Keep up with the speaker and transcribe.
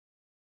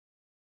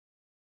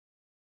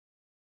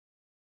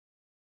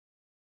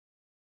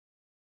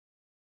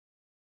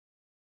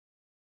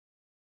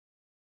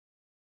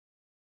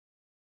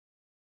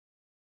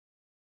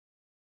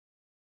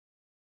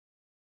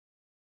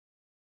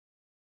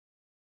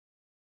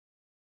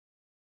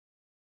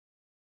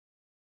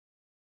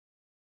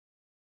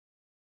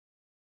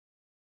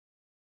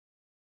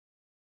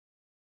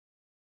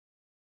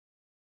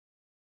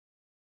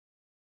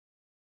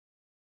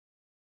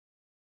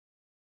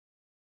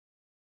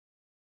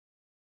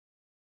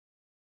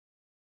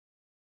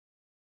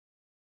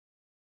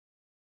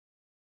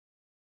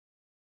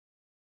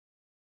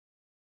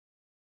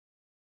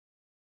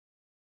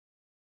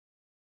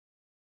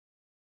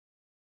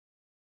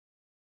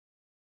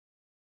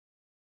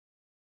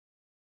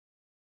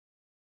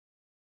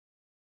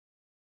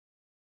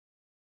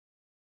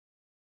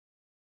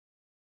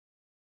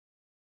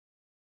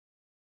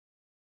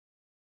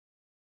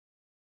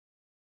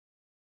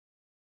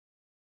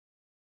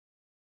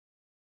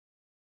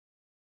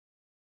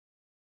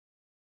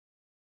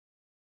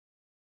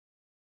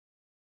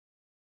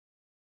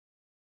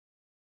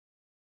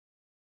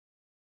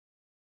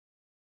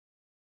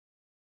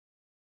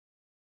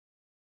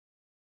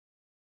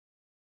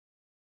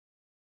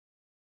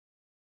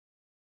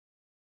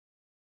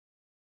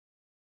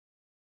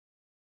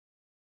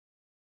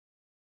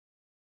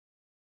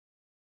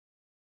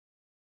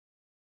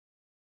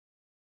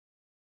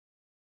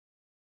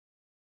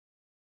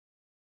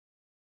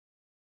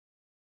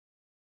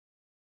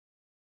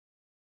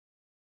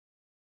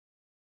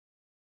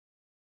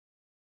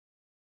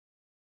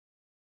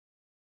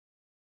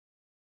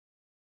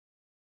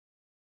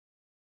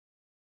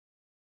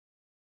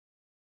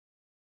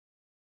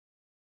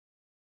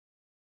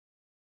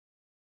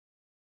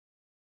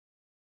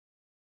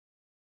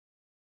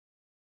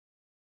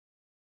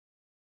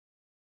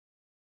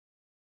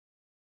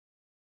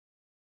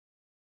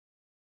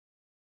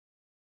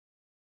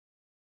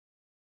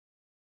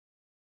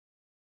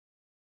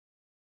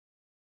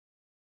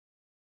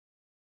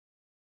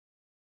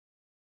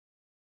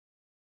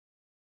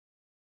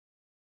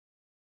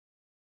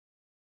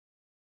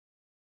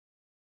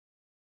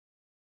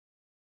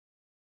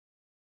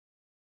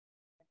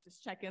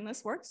Just checking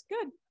this works.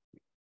 Good.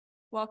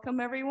 Welcome,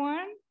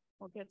 everyone.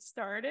 We'll get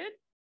started.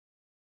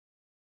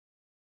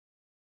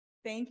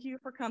 Thank you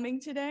for coming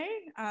today.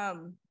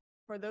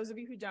 For those of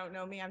you who don't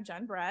know me, I'm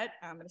Jen Brett.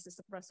 I'm an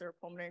assistant professor of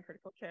pulmonary and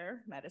critical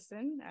care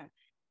medicine,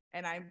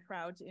 and I'm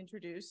proud to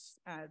introduce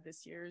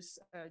this year's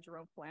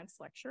Jerome Flance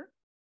lecture.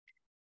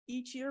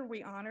 Each year,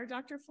 we honor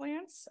Dr.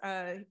 Flance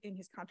in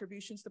his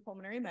contributions to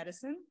pulmonary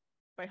medicine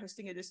by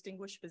hosting a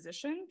distinguished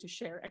physician to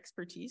share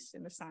expertise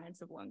in the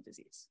science of lung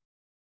disease.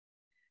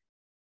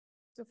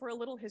 So for a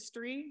little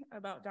history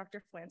about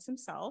Dr. Flance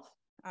himself,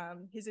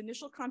 his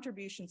initial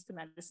contributions to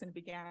medicine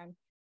began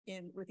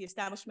with the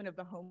establishment of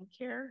the home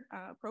care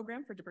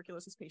program for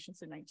tuberculosis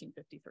patients in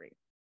 1953.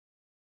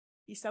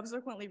 He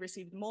subsequently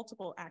received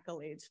multiple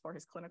accolades for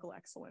his clinical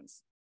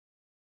excellence.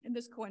 And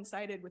this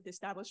coincided with the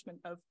establishment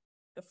of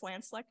the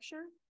Flance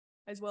Lecture,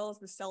 as well as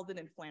the Selden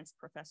and Flance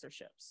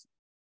professorships.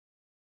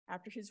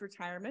 After his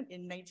retirement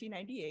in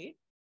 1998,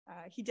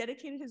 he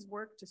dedicated his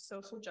work to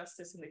social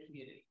justice in the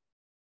community,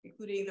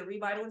 including the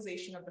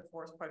revitalization of the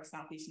Forest Park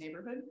Southeast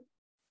neighborhood,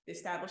 the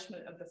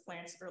establishment of the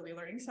Flance Early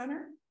Learning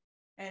Center,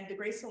 and the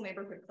Graceville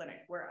Neighborhood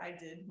Clinic, where I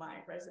did my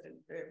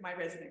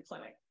resident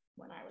clinic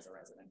when I was a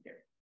resident here.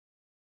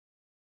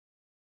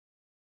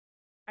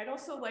 I'd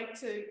also like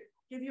to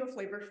give you a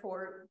flavor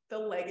for the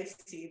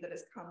legacy that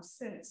has come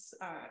since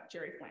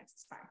Jerry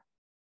Flance's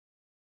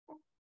time.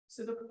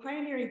 So the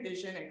pioneering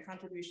vision and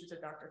contributions of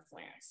Dr.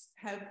 Flance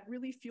have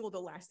really fueled a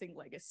lasting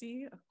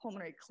legacy of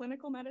pulmonary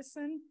clinical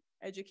medicine,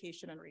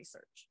 education, and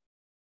research.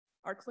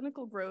 Our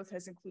clinical growth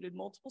has included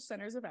multiple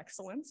centers of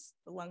excellence,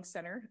 the Lung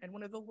Center, and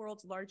one of the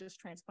world's largest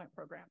transplant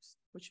programs,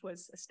 which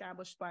was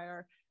established by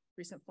our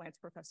recent Flance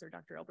professor,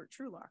 Dr. Albert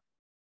Trulock.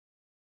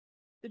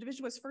 The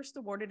division was first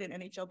awarded an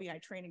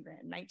NHLBI training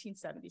grant in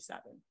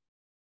 1977,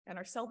 and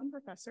our Selden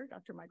professor,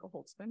 Dr. Michael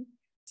Holtzman,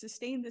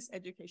 sustained this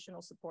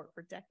educational support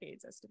for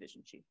decades as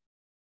division chief.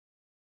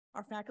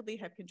 Our faculty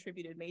have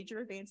contributed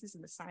major advances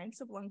in the science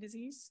of lung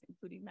disease,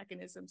 including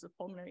mechanisms of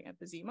pulmonary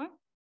emphysema,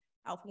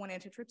 alpha-1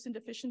 antitrypsin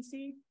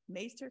deficiency,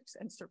 matrix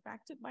and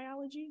surfactant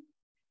biology.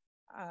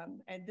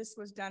 And this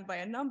was done by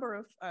a number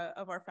of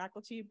our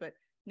faculty, but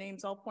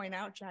names I'll point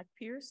out: Jack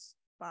Pierce,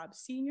 Bob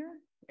Sr.,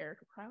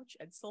 Erica Crouch,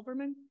 Ed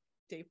Silverman,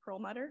 Dave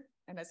Perlmutter,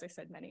 and as I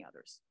said, many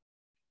others.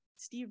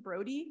 Steve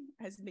Brody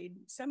has made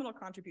seminal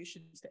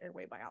contributions to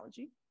airway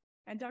biology,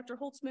 and Dr.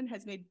 Holtzman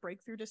has made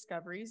breakthrough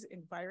discoveries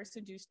in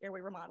virus-induced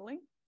airway remodeling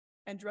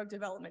and drug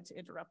development to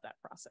interrupt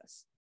that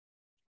process.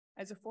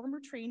 As a former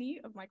trainee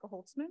of Michael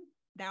Holtzman,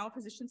 now a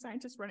physician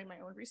scientist running my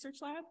own research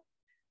lab,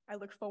 I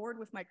look forward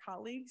with my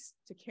colleagues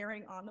to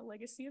carrying on the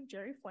legacy of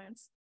Jerry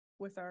Flance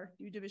with our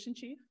new division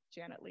chief,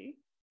 Janet Lee.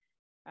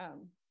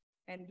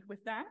 And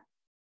with that,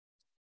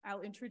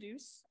 I'll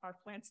introduce our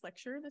Flance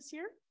lecturer this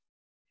year,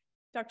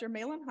 Dr.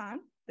 Meilan,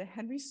 the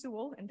Henry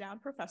Sewell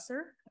Endowed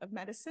Professor of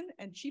Medicine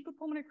and Chief of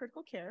Pulmonary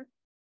Critical Care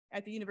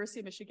at the University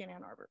of Michigan,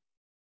 Ann Arbor.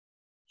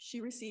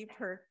 She received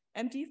her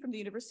MD from the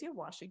University of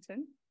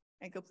Washington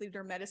and completed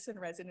her medicine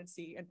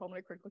residency and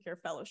pulmonary critical care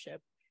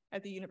fellowship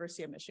at the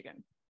University of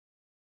Michigan.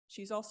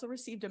 She's also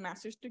received a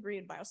master's degree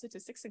in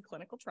biostatistics and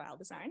clinical trial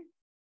design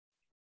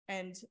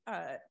and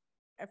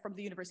from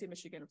the University of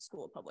Michigan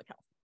School of Public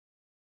Health.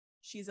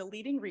 She's a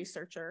leading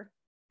researcher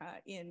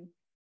in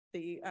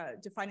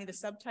defining the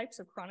subtypes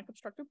of chronic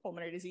obstructive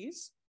pulmonary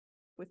disease,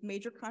 with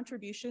major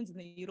contributions in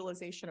the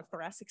utilization of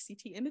thoracic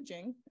CT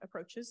imaging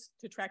approaches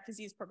to track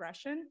disease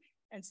progression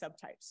and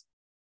subtypes.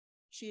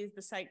 She is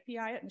the site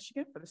PI at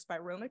Michigan for the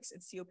Spiromics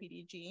and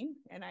COPD gene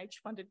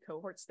NIH-funded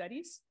cohort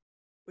studies,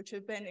 which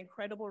have been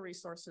incredible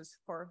resources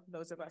for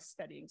those of us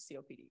studying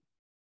COPD.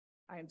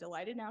 I am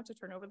delighted now to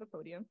turn over the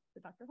podium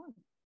to Dr. Hahn.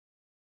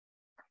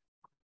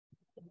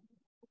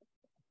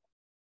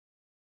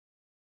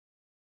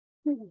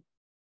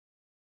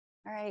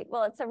 All right,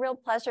 well, it's a real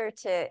pleasure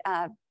to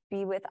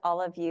be with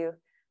all of you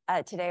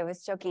today. I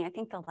was joking, I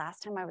think the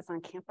last time I was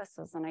on campus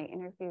was when I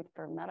interviewed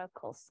for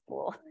medical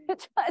school,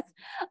 which was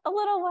a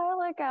little while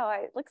ago.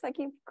 It looks like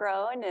you've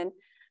grown, and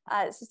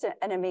it's just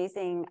an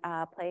amazing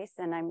place,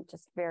 and I'm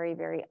just very,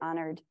 very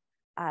honored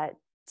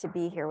to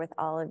be here with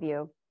all of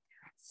you.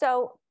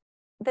 So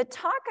the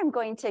talk I'm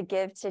going to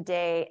give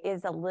today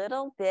is a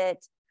little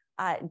bit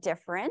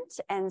different,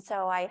 and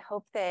so I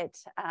hope that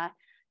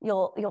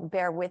you'll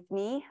bear with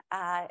me.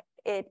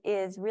 It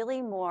is really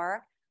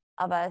more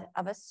of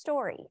a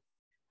story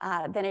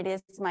than it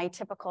is my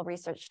typical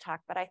research talk,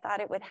 but I thought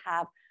it would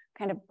have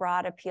kind of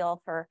broad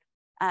appeal for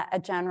a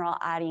general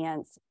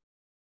audience.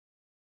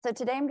 So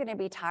today I'm going to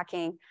be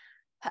talking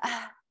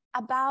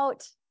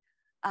about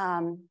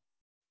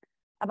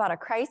a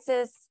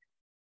crisis,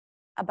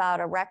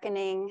 about a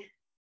reckoning,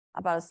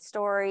 about a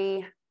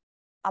story,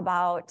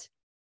 about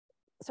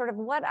sort of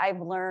what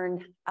I've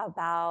learned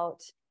about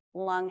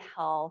lung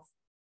health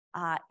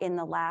in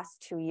the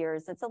last 2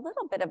 years. It's a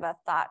little bit of a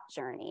thought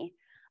journey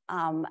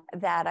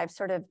that I've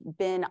sort of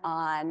been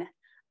on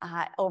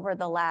over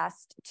the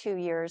last 2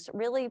 years,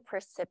 really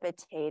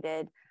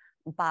precipitated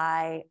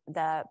by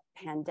the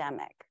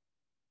pandemic.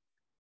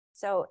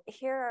 So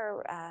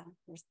here are,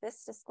 there's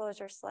this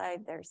disclosure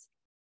slide, there's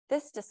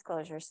this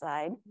disclosure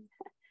slide.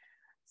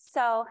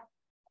 So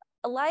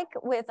like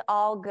with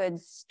all good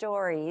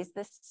stories,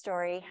 this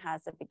story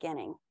has a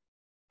beginning.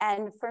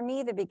 And for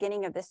me, the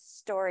beginning of this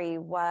story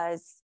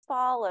was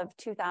fall of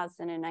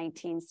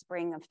 2019,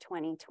 spring of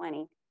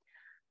 2020.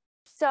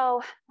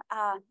 So,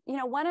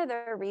 one of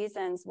the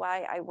reasons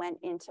why I went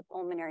into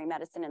pulmonary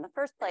medicine in the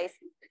first place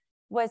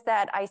was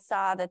that I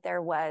saw that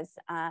there was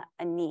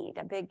a need,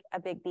 a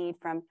big need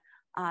from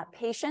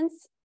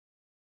patients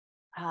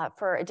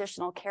for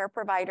additional care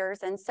providers.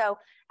 And so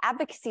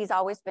advocacy has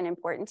always been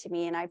important to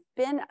me. And I've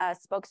been a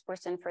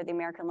spokesperson for the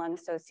American Lung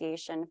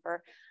Association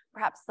for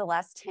perhaps the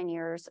last 10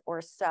 years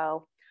or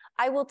so.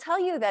 I will tell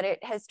you that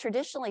it has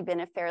traditionally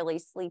been a fairly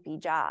sleepy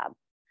job.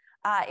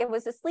 It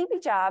was a sleepy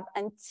job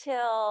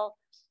until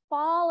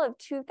fall of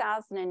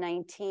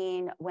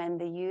 2019, when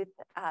the youth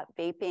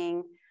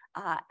vaping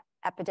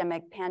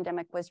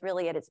pandemic was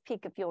really at its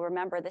peak. If you'll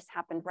remember, this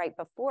happened right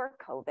before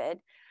COVID.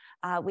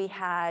 We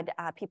had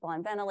people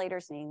on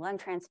ventilators needing lung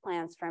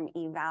transplants from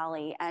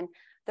E-Valley, and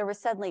there was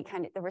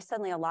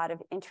suddenly a lot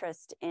of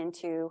interest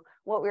into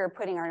what we were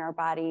putting on our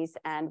bodies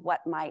and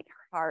what might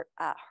harm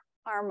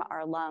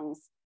our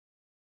lungs.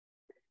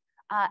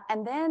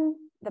 And then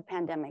the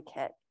pandemic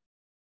hit,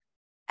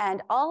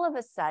 and all of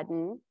a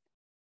sudden,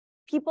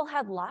 people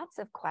had lots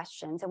of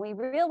questions, and we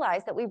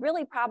realized that we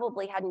really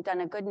probably hadn't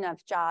done a good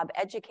enough job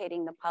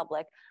educating the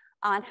public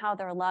on how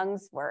their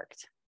lungs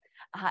worked.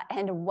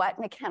 And what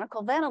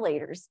mechanical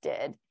ventilators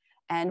did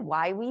and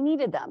why we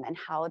needed them and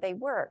how they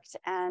worked.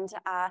 And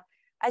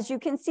as you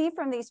can see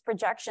from these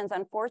projections,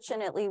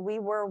 unfortunately, we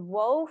were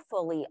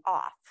woefully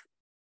off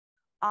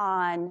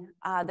on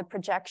the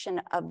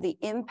projection of the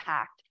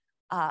impact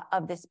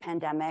of this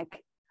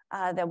pandemic.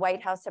 The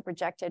White House had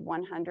projected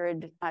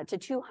 100 to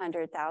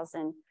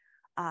 200,000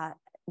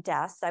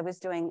 deaths. I was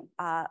doing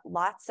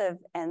lots of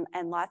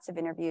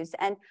interviews,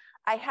 and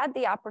I had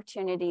the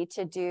opportunity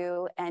to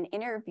do an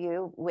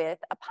interview with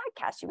a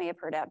podcast you may have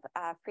heard of,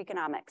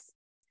 Freakonomics.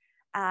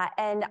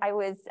 And I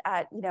was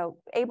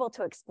able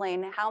to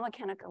explain how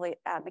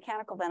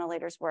mechanical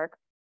ventilators work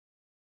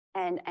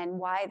and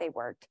why they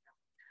worked.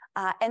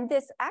 And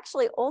this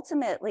actually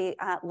ultimately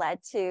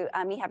led to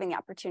me having the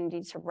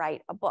opportunity to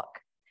write a book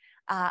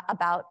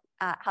about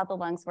how the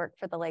lungs work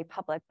for the lay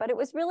public. But it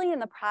was really in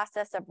the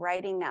process of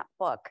writing that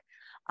book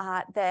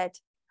that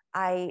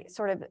I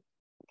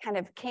kind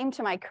of came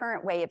to my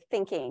current way of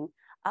thinking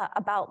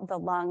about the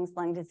lungs,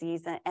 lung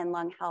disease, and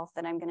lung health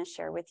that I'm going to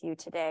share with you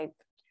today.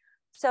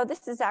 So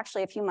this is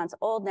actually a few months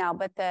old now,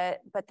 but the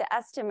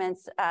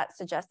estimates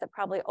suggest that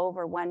probably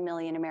over 1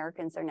 million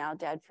Americans are now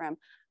dead from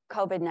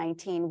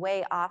COVID-19,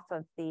 way off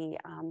of the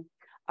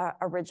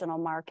original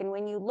mark. And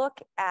when you look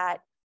at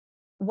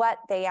what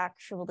they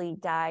actually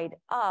died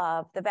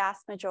of, the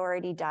vast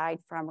majority died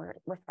from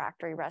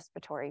refractory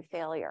respiratory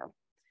failure.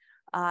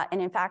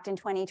 And in fact, in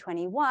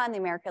 2021, the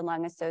American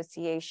Lung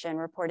Association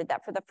reported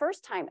that for the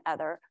first time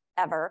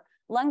ever,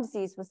 lung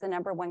disease was the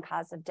 #1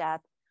 cause of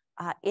death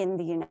in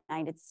the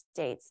United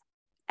States.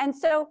 And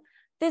so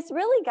this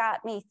really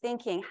got me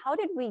thinking, how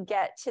did we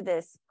get to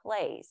this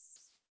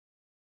place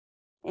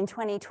in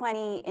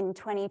 2020, in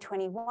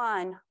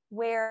 2021,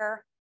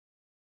 where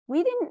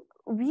we didn't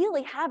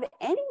really have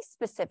any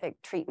specific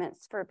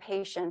treatments for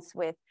patients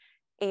with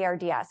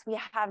ARDS? We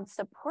have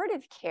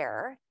supportive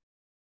care,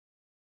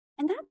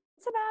 and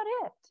that's about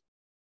it.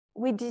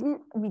 We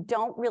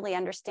don't really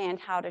understand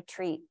how to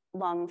treat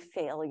lung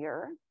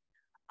failure.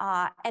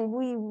 And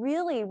we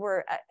really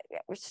were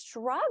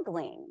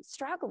struggling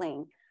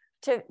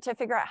to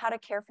figure out how to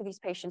care for these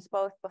patients,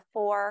 both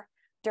before,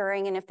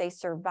 during, and if they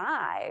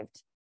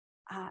survived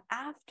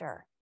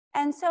after.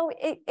 And so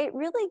it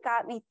really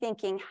got me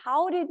thinking,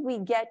 how did we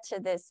get to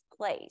this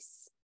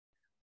place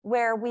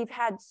where we've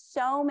had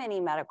so many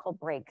medical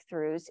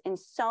breakthroughs in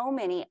so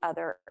many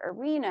other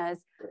arenas,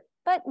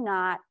 but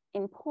not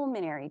in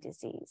pulmonary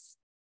disease?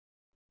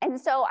 And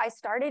so I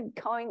started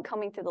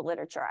combing through the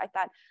literature. I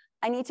thought,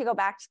 I need to go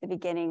back to the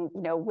beginning.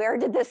 Where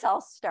did this all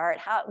start?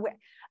 How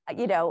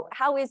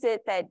is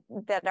it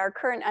that our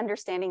current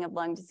understanding of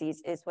lung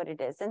disease is what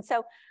it is? And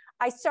so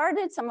I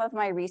started some of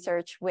my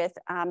research with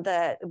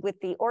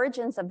the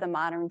origins of the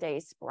modern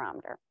day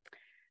spirometer.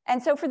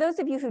 And so for those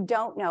of you who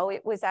don't know,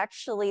 it was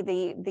actually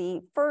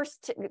the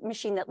first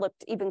machine that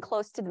looked even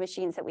close to the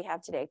machines that we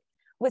have today.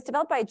 Was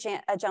developed by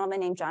a gentleman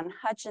named John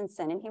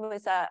Hutchinson, and he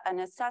was an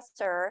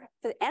assessor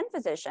and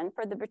physician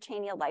for the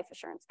Britannia Life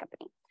Assurance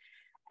Company.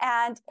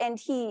 And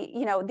he,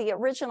 the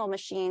original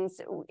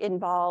machines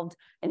involved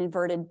an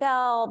inverted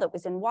bell that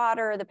was in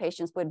water. The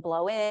patients would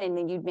blow in, and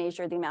then you'd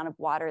measure the amount of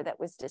water that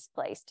was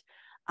displaced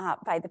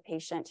by the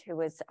patient who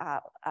was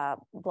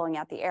blowing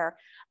out the air.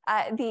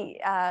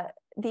 The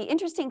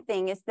interesting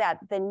thing is that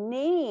the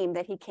name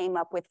that he came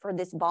up with for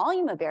this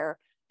volume of air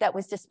that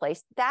was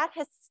displaced, that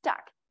has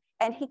stuck.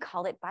 And he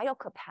called it vital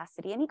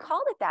capacity. And he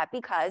called it that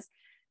because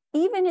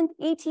even in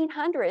the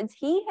 1800s,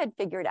 he had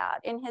figured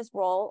out in his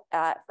role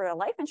for a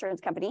life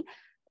insurance company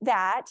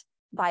that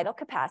vital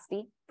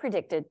capacity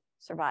predicted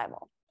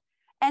survival.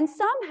 And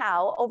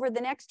somehow over the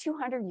next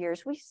 200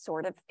 years, we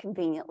sort of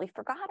conveniently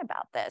forgot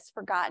about this,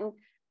 forgotten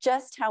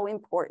just how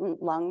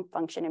important lung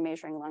function and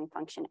measuring lung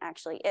function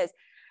actually is.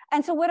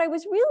 And so what I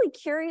was really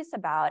curious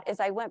about as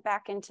I went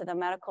back into the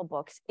medical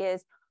books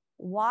is,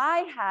 why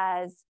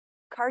has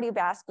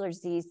cardiovascular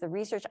disease, the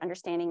research,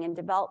 understanding, and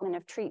development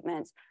of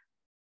treatments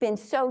been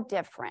so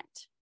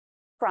different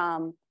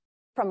from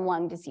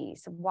lung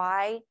disease?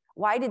 Why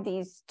did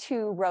these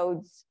two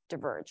roads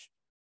diverge?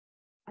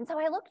 And so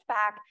I looked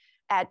back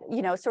at,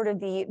 sort of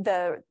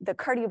the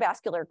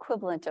cardiovascular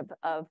equivalent of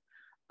a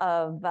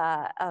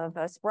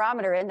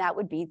spirometer, and that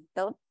would be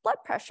the blood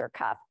pressure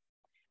cuff.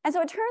 And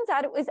so it turns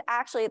out it was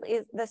actually,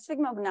 the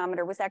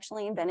sphygmomanometer was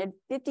actually invented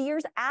 50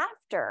 years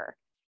after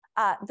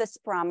the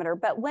spirometer.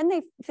 But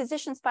when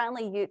physicians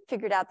finally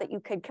figured out that you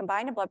could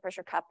combine a blood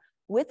pressure cuff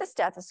with a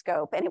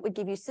stethoscope and it would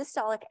give you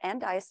systolic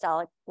and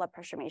diastolic blood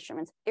pressure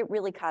measurements, it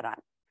really caught on.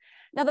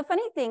 Now, the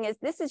funny thing is,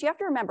 you have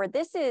to remember,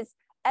 this is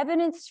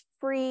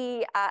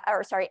evidence-based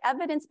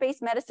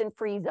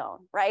medicine-free zone,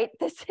 right?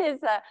 This is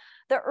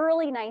the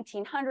early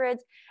 1900s.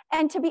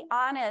 And to be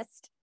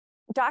honest,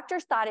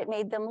 doctors thought it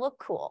made them look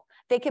cool.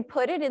 They could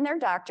put it in their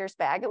doctor's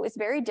bag. It was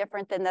very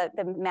different than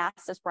the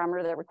massive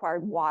spirometer that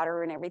required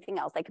water and everything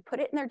else. They could put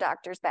it in their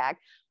doctor's bag,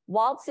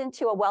 waltz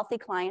into a wealthy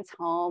client's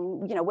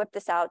home, whip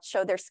this out,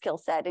 show their skill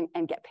set,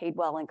 and get paid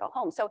well and go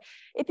home. So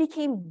it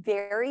became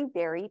very,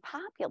 very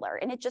popular,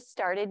 and it just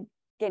started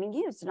getting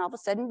used. And all of a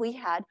sudden we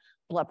had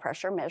blood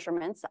pressure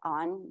measurements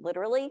on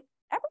literally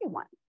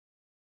everyone.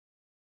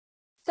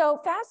 So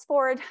fast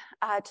forward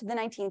to the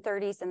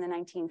 1930s and the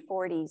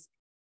 1940s,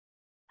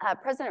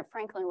 President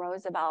Franklin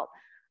Roosevelt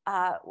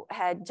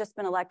had just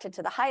been elected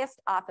to the highest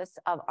office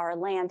of our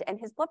land, and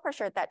his blood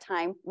pressure at that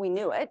time, we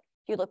knew it.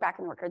 If you look back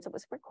in the records, it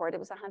was recorded, it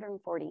was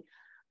 140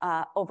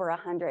 over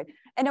 100.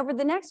 And over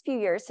the next few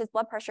years, his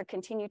blood pressure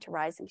continued to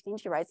rise and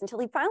continued to rise until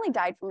he finally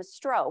died from a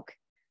stroke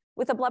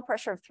with a blood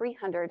pressure of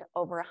 300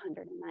 over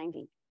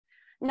 190.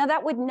 Now,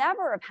 that would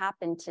never have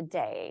happened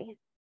today,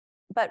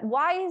 but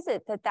why is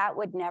it that that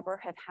would never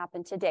have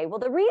happened today? Well,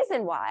 the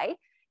reason why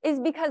is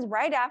because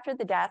right after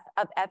the death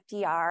of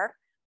FDR,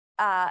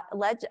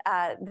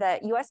 the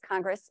US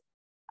Congress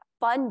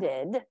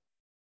funded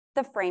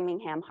the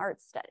Framingham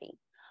Heart Study,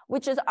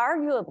 which is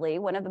arguably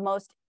one of the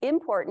most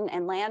important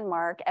and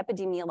landmark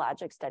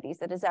epidemiologic studies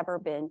that has ever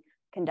been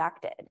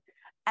conducted.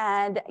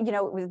 And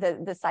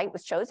the site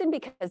was chosen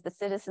because the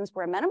citizens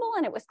were amenable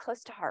and it was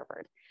close to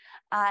Harvard.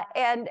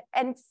 And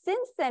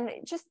since then,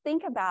 just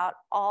think about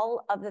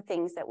all of the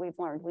things that we've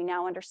learned. We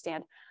now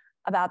understand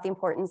about the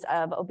importance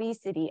of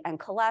obesity and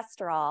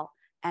cholesterol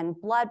and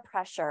blood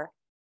pressure.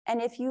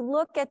 And if you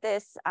look at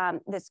this,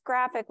 this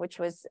graphic, which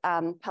was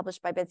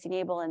published by Betsy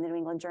Nabel in the New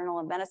England Journal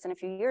of Medicine a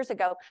few years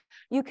ago,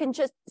 you can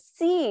just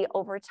see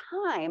over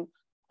time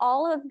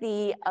all of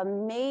the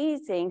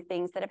amazing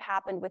things that have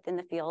happened within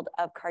the field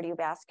of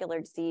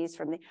cardiovascular disease,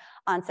 from the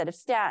onset of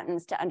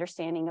statins to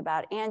understanding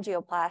about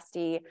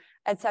angioplasty,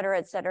 et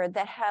cetera,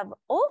 that have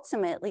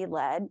ultimately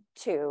led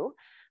to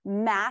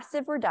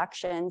massive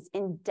reductions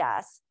in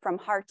deaths from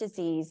heart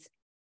disease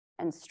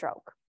and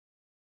stroke.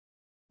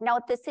 Now,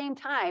 at the same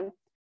time,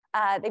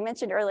 they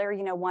mentioned earlier,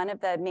 one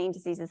of the main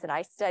diseases that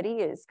I study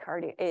is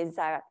chronic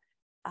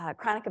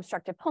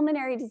obstructive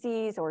pulmonary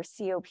disease, or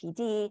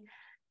COPD.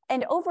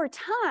 And over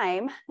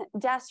time,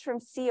 deaths from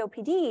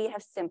COPD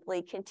have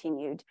simply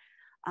continued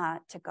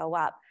to go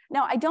up.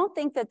 Now, I don't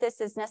think that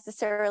this is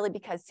necessarily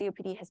because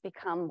COPD has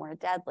become more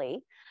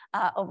deadly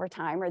over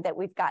time, or that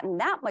we've gotten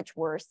that much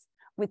worse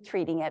with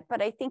treating it,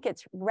 but I think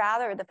it's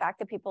rather the fact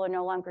that people are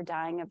no longer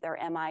dying of their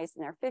MIs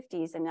in their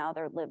 50s, and now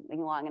they're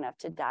living long enough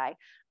to die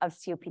of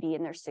COPD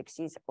in their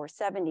 60s or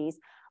 70s.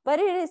 But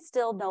it is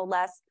still no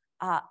less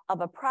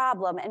of a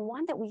problem, and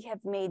one that we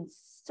have made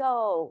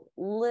so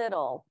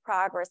little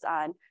progress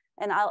on.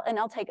 And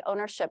I'll take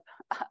ownership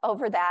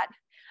over that,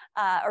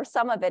 or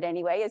some of it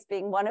anyway, as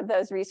being one of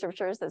those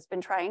researchers that's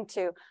been trying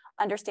to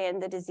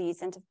understand the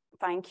disease and to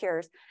find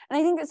cures. And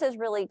I think this is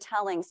really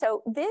telling.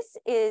 So this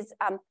is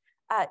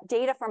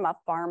data from a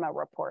pharma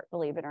report,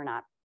 believe it or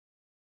not.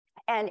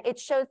 And it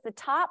shows the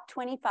top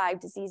 25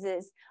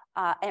 diseases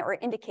or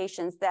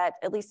indications that,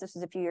 at least this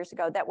was a few years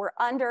ago, that were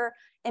under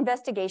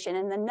investigation,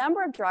 and the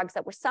number of drugs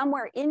that were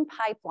somewhere in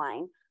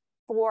pipeline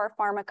for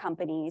pharma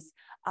companies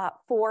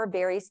for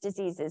various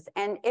diseases.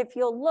 And if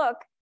you'll look,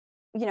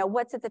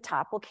 what's at the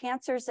top? Well,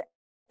 cancer's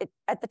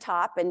at the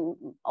top in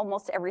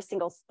almost every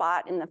single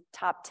spot in the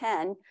top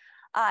 10.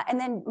 And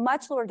then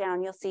much lower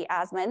down, you'll see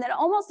asthma. And then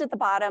almost at the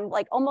bottom,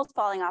 like almost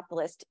falling off the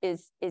list,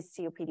 is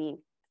COPD.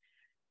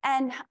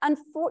 And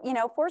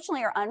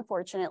fortunately or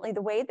unfortunately,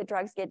 the way the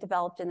drugs get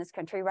developed in this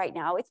country right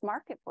now, it's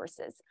market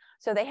forces.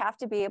 So they have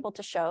to be able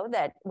to show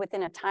that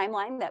within a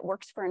timeline that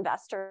works for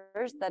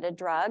investors, that a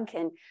drug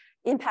can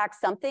impact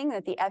something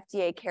that the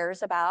FDA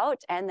cares about,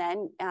 and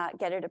then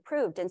get it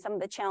approved. And some of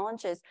the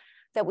challenges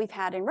that we've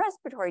had in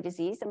respiratory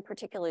disease, and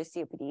particularly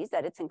COPD, is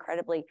that it's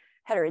incredibly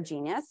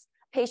heterogeneous.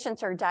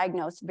 patients are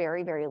diagnosed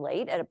very, very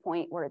late at a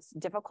point where it's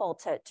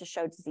difficult to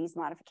show disease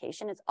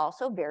modification. It's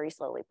also very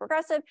slowly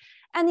progressive.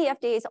 And the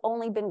FDA has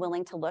only been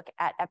willing to look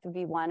at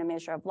FEV1, a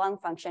measure of lung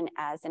function,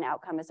 as an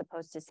outcome, as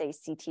opposed to, say,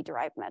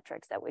 CT-derived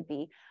metrics that would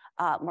be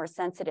more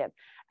sensitive.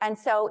 And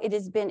so it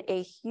has been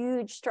a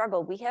huge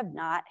struggle. We have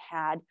not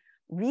had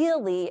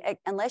really,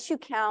 unless you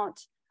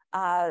count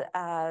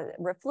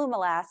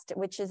roflumilast,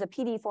 which is a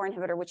PDE4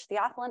 inhibitor, which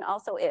theophylline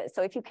also is.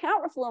 So if you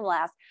count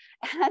roflumilast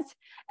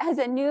as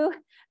a new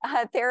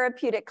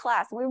therapeutic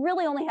class, we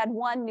really only had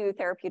one new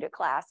therapeutic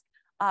class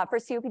for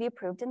COPD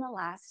approved in the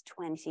last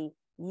 20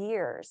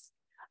 years.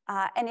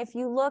 And if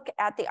you look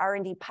at the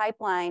R&D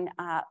pipeline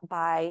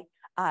by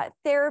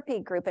therapy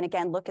group, and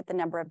again, look at the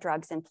number of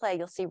drugs in play,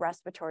 you'll see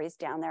respiratory is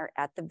down there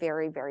at the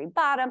very, very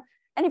bottom.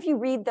 And if you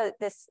read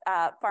this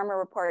pharma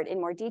report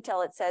in more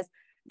detail, it says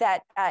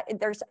that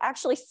there's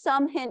actually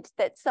some hint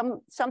that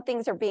some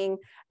things are being,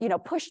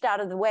 pushed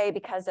out of the way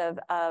because of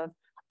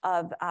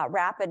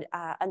rapid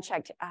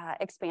unchecked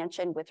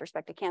expansion with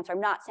respect to cancer.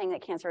 I'm not saying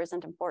that cancer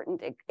isn't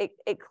important.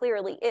 It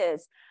clearly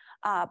is,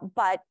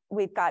 but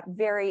we've got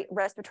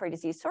respiratory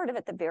disease sort of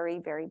at the very,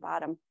 very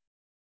bottom.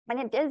 And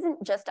it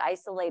isn't just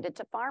isolated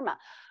to pharma.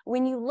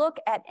 When you look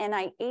at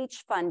NIH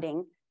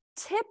funding,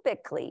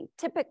 typically,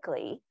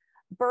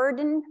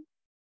 burden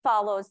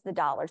follows the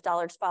dollars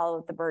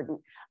follow the burden.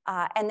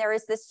 And there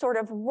is this sort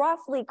of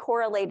roughly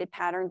correlated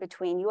pattern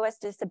between US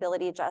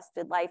disability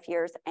adjusted life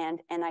years and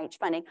NIH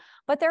funding,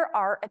 but there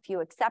are a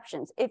few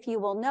exceptions. If you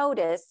will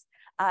notice,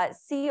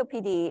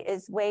 COPD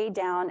is way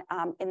down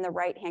in the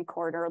right-hand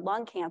corner.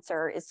 Lung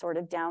cancer is sort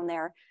of down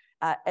there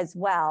as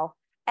well.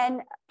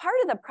 And part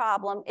of the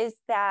problem is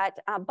that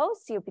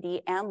both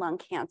COPD and lung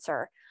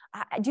cancer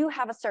do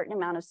have a certain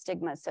amount of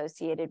stigma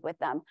associated with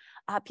them.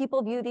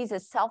 People view these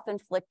as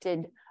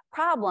self-inflicted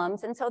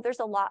problems, and so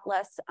there's a lot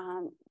less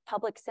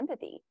public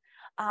sympathy.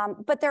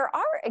 But there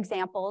are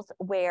examples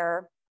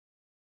where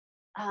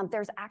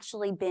there's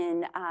actually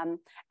been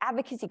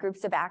advocacy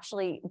groups have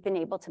actually been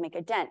able to make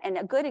a dent. And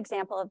a good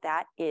example of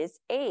that is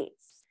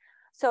AIDS.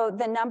 So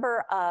the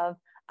number of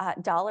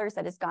dollars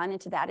that has gone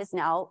into that is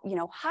now,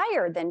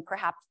 higher than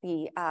perhaps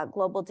the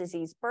global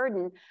disease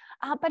burden,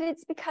 but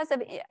it's because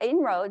of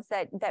inroads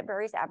that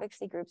various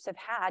advocacy groups have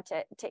had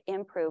to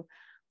improve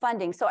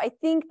funding. So I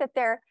think that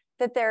there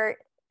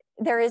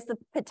is the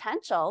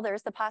potential,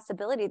 there's the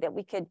possibility that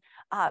we could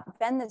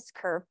bend this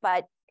curve,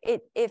 but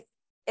if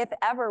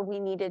ever we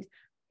needed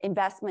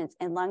investments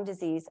in lung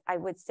disease, I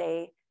would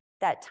say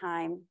that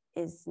time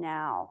is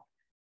now.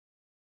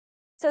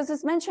 So as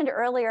was mentioned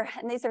earlier,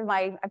 and these are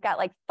I've got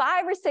like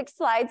 5 or 6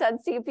 slides on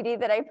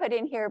COPD that I put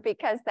in here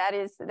because that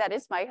is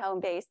my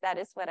home base. That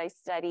is what I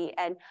study.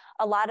 And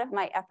a lot of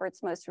my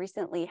efforts most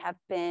recently have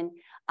been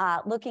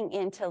looking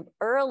into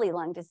early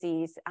lung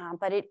disease,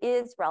 but it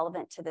is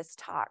relevant to this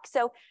talk.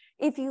 So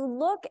if you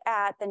look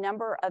at the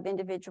number of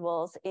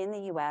individuals in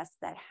the US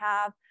that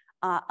have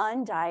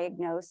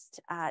undiagnosed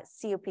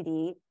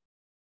COPD,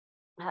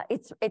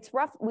 it's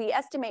rough. We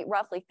estimate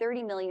roughly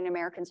 30 million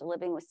Americans are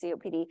living with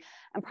COPD,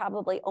 and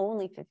probably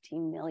only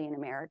 15 million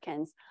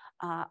Americans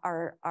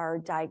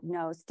are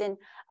diagnosed. And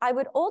I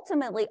would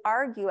ultimately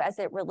argue, as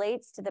it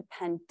relates to the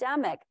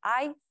pandemic,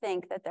 I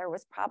think that there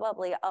was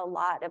probably a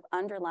lot of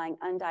underlying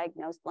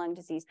undiagnosed lung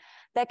disease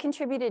that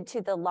contributed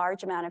to the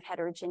large amount of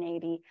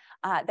heterogeneity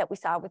that we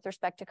saw with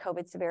respect to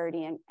COVID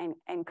severity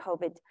and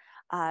COVID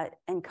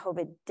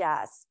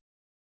deaths.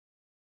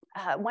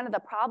 One of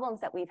the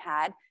problems that we've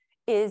had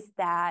is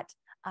that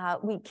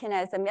we can,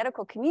 as a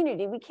medical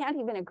community, we can't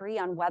even agree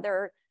on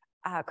whether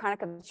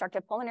chronic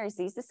obstructive pulmonary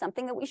disease is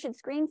something that we should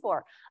screen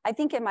for. I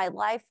think in my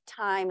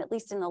lifetime, at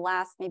least in the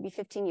last maybe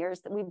 15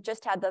 years, that we've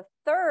just had the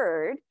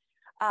 3rd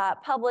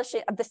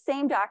publishing of the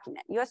same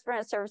document. U.S.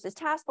 Preventive Services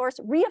Task Force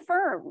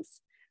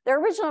reaffirms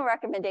their original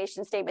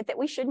recommendation statement that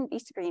we shouldn't be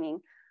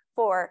screening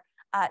for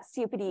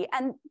COPD.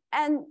 And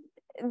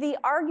the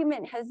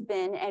argument has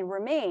been and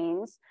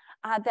remains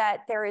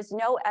that there is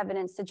no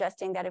evidence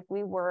suggesting that if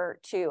we were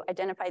to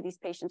identify these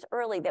patients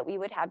early, that we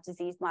would have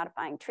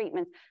disease-modifying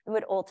treatments that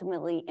would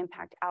ultimately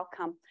impact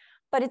outcome.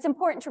 But it's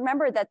important to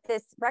remember that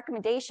this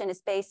recommendation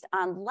is based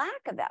on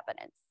lack of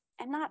evidence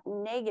and not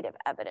negative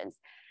evidence.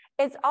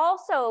 It's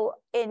also,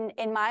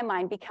 in my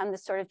mind, become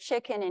this sort of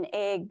chicken and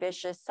egg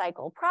vicious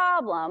cycle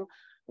problem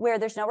where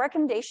there's no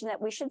recommendation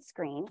that we should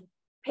screen.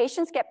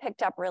 Patients get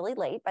picked up really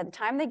late. By the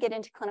time they get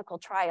into clinical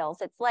trials,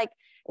 it's like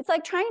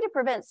trying to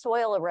prevent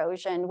soil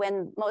erosion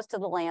when most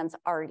of the land's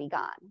already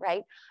gone,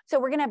 right? So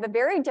we're going to have a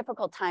very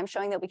difficult time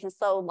showing that we can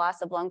slow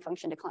loss of lung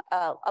function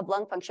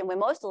when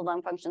most of the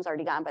lung function is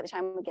already gone by the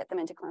time we get them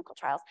into clinical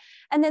trials.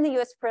 And then the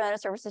U.S. Preventive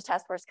Services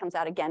Task Force comes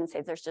out again and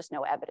says there's just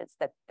no evidence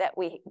that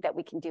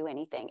we can do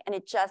anything, and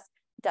it just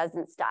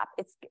doesn't stop.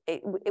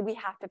 We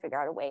have to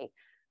figure out a way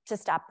to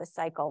stop this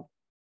cycle.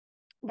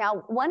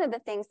 Now, one of the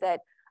things that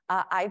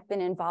I've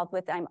been involved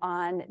with. I'm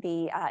on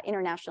the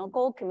International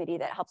Gold Committee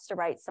that helps to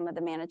write some of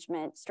the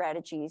management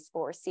strategies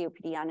for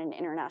COPD on an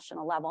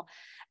international level.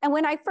 And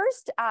when I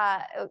first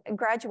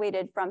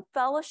graduated from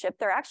fellowship,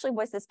 there actually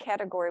was this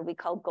category we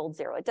called Gold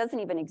Zero. It doesn't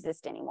even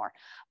exist anymore.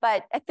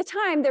 But at the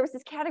time, there was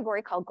this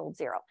category called Gold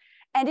Zero.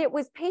 And it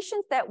was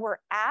patients that were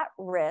at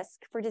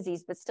risk for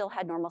disease, but still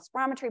had normal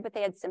spirometry, but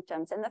they had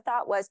symptoms. And the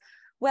thought was,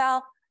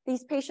 well,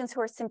 these patients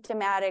who are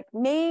symptomatic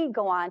may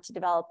go on to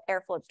develop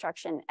airflow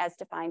obstruction as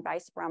defined by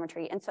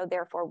spirometry. And so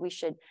therefore we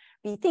should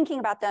be thinking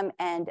about them,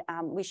 and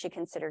we should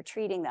consider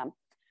treating them.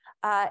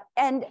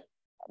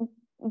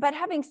 But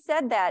having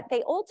said that,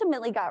 they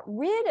ultimately got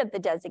rid of the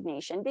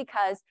designation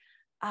because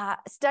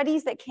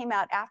studies that came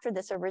out after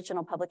this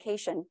original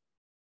publication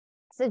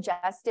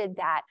suggested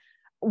that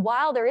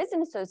while there is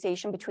an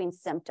association between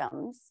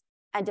symptoms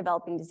and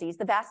developing disease,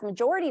 the vast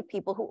majority of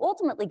people who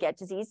ultimately get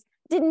disease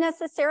didn't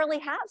necessarily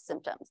have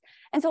symptoms.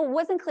 And so it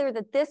wasn't clear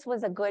that this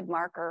was a good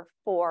marker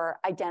for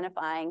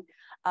identifying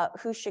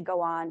who should go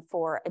on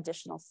for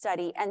additional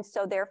study. And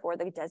so therefore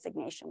the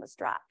designation was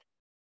dropped.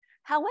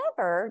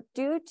 However,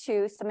 due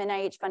to some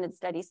NIH-funded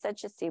studies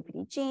such as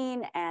COPD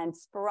gene and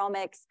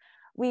spiromics,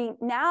 we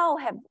now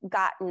have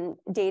gotten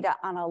data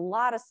on a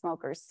lot of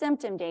smokers,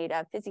 symptom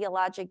data,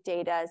 physiologic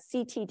data,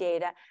 CT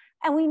data,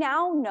 and we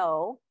now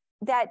know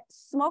that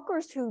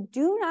smokers who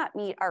do not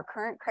meet our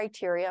current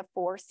criteria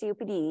for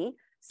COPD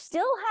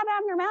still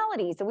have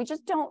abnormalities, and we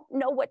just don't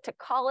know what to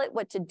call it,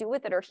 what to do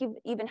with it, or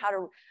even how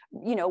to,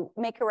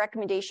 make a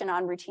recommendation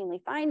on routinely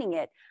finding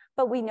it.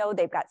 But we know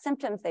they've got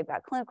symptoms, they've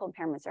got clinical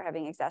impairments, they're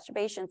having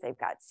exacerbations, they've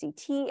got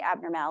CT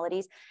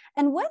abnormalities,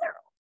 and whether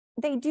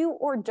they do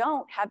or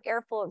don't have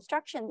airflow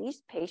obstruction,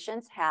 these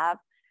patients have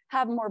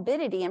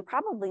morbidity and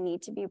probably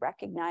need to be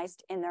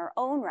recognized in their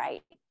own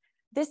right.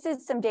 This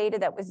is some data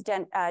that was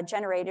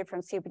generated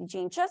from COPD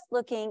gene, just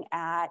looking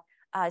at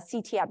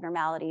CT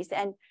abnormalities.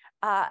 And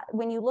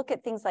when you look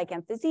at things like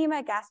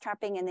emphysema, gas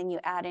trapping, and then you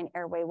add in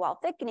airway wall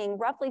thickening,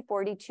 roughly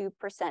 42%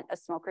 of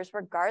smokers,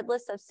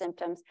 regardless of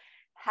symptoms,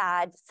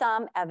 had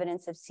some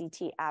evidence of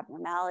CT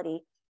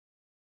abnormality.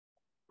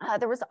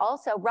 There was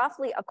also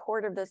roughly a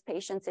quarter of those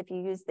patients, if you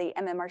use the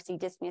MMRC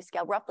dyspnea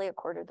scale, roughly a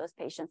quarter of those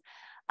patients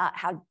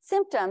had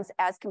symptoms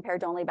as compared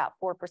to only about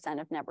 4%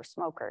 of never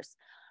smokers.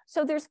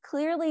 So there's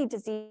clearly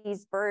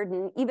disease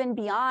burden even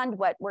beyond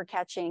what we're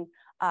catching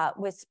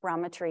with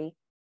spirometry.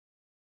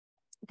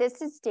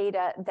 This is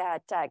data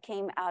that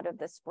came out of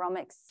the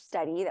spiromics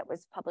study that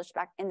was published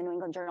back in the New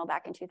England Journal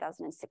back in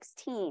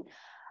 2016.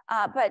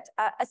 But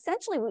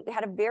essentially, we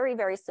had a very,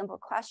 very simple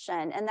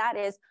question, and that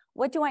is,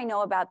 what do I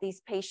know about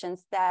these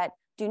patients that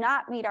do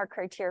not meet our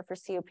criteria for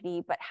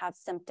COPD but have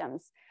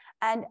symptoms?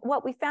 And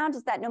what we found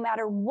is that no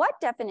matter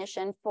what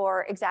definition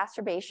for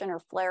exacerbation or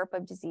flare-up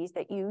of disease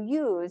that you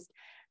used,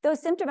 those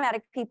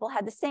symptomatic people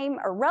had the same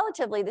or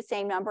relatively the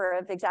same number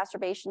of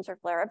exacerbations or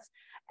flare-ups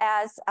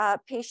as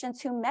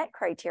patients who met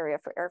criteria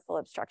for airflow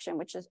obstruction,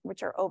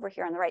 which are over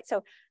here on the right.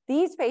 So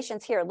these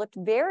patients here looked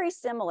very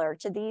similar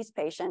to these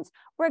patients,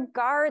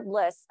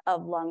 regardless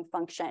of lung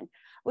function,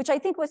 which I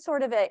think was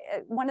sort of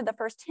one of the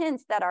first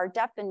hints that our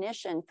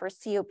definition for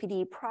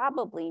COPD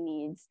probably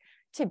needs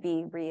to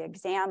be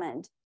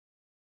re-examined.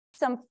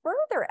 Some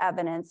further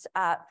evidence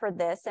for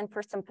this and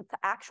for some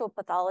actual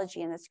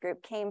pathology in this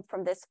group came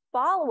from this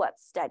follow-up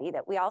study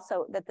that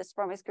the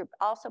spiromics group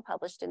also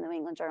published in the New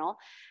England Journal.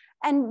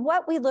 And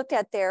what we looked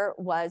at there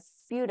was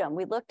sputum.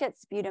 We looked at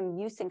sputum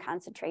mucin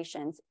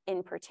concentrations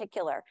in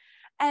particular.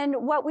 And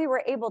what we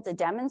were able to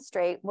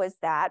demonstrate was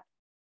that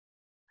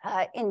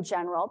in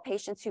general,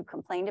 patients who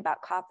complained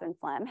about cough and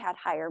phlegm had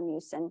higher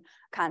mucin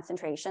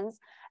concentrations.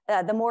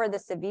 The more the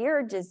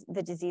severe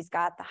the disease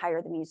got, the higher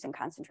the mucin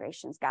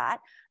concentrations got.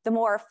 The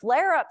more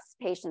flare-ups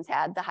patients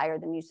had, the higher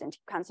the mucin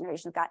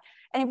concentrations got.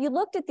 And if you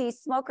looked at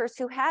these smokers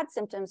who had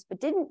symptoms but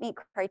didn't meet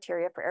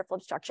criteria for airflow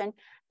obstruction,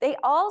 they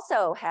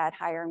also had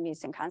higher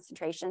mucin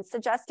concentrations,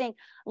 suggesting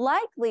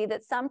likely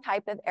that some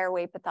type of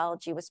airway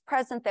pathology was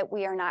present that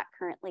we are not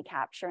currently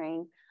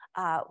capturing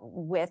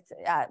with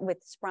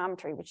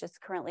spirometry, which is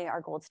currently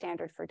our gold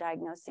standard for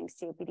diagnosing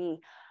COPD.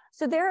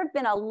 So there have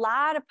been a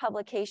lot of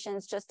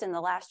publications just in the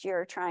last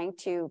year trying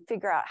to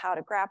figure out how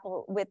to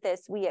grapple with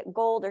this. We at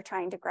Gold are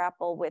trying to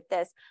grapple with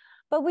this,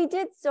 but we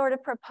did sort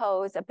of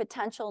propose a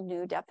potential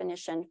new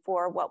definition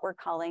for what we're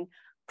calling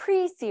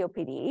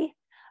pre-COPD.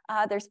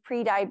 There's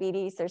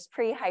pre-diabetes, there's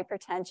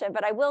pre-hypertension,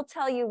 but I will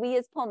tell you, we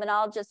as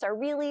pulmonologists are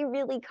really,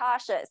 really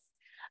cautious,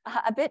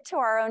 a bit to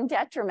our own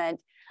detriment.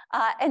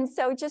 And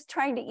so just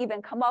trying to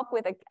even come up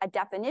with a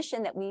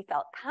definition that we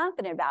felt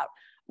confident about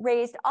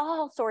raised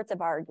all sorts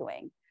of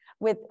arguing,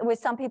 with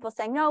some people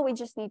saying, no, we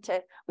just need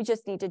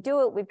to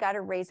do it. We've got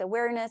to raise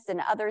awareness,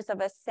 and others of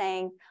us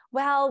saying,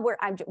 well,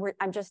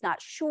 I'm just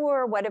not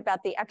sure. What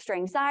about the extra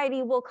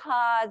anxiety will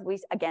cause? We,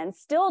 again,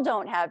 still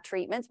don't have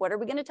treatments. What are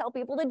we going to tell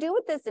people to do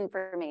with this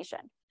information?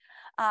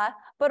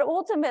 But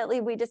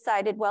ultimately, we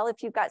decided, well,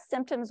 if you've got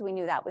symptoms, we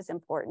knew that was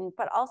important.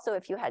 But also,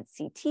 if you had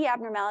CT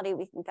abnormality,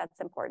 we think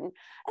that's important.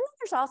 And then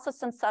there's also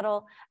some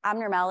subtle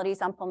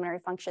abnormalities on pulmonary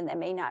function that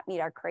may not meet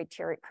our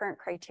current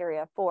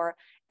criteria for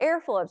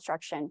airflow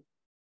obstruction.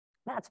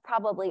 That's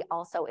probably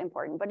also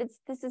important. But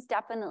this is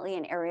definitely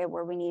an area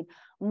where we need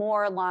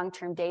more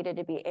long-term data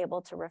to be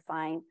able to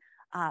refine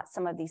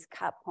some of these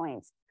cut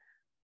points.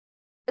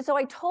 So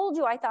I told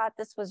you I thought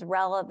this was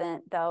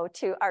relevant, though,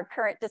 to our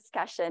current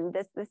discussion,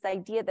 this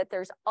idea that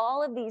there's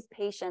all of these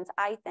patients,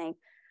 I think,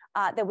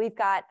 that we've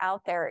got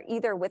out there,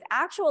 either with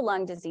actual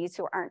lung disease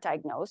who aren't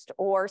diagnosed,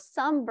 or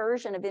some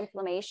version of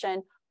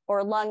inflammation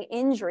or lung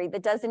injury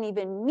that doesn't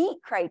even meet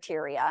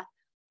criteria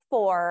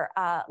for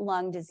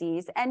lung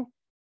disease. And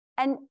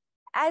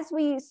as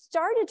we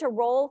started to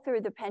roll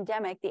through the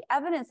pandemic, the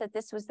evidence that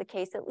this was the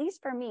case, at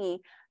least for me,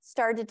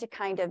 started to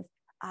kind of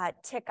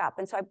tick up.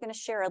 And so I'm going to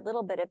share a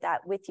little bit of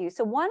that with you.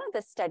 So one of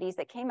the studies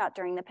that came out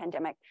during the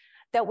pandemic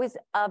that was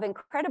of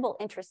incredible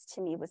interest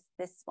to me was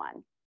this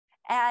one.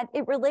 And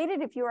it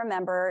related, if you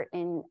remember,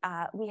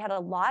 we had a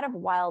lot of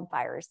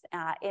wildfires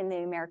in the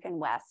American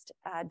West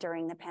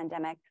during the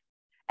pandemic.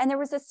 And there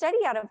was a study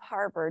out of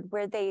Harvard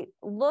where they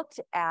looked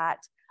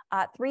at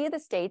 3 of the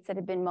states that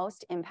had been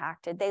most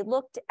impacted. They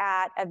looked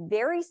at a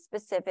very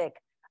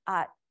specific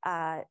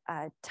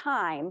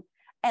time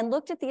and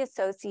looked at the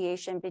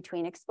association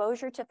between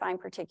exposure to fine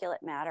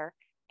particulate matter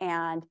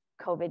and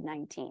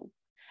COVID-19.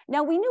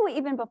 Now, we knew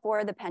even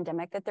before the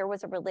pandemic that there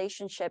was a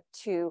relationship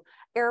to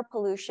air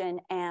pollution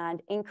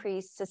and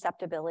increased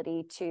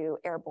susceptibility to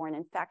airborne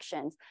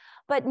infections,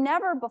 but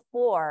never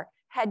before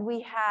had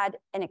we had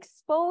an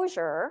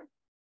exposure,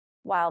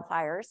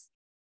 wildfires,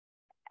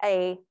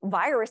 a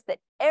virus that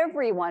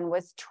everyone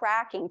was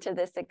tracking to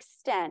this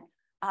extent,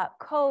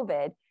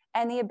 COVID,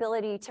 and the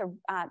ability to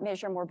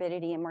measure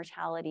morbidity and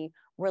mortality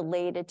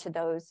related to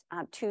those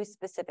 2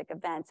 specific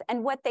events.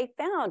 And what they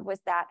found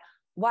was that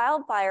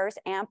wildfires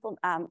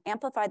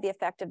amplified the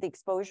effect of the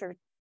exposure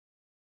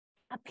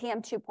of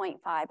PM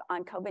 2.5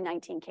 on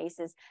COVID-19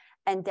 cases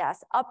and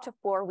deaths up to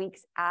 4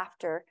 weeks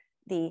after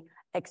the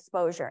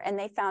exposure. And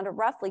they found a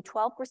roughly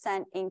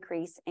 12%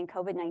 increase in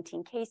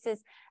COVID-19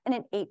 cases and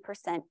an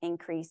 8%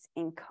 increase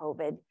in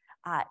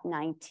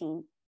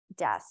COVID-19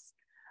 deaths.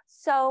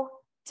 So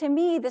to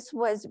me, this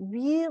was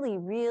really,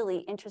 really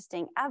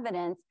interesting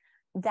evidence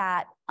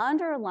that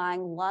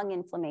underlying lung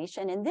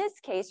inflammation, in this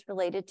case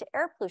related to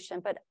air pollution,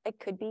 but it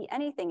could be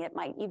anything. It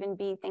might even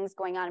be things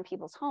going on in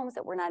people's homes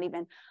that we're not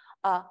even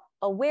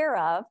aware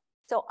of.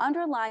 So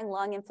underlying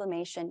lung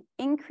inflammation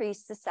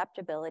increased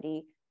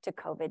susceptibility to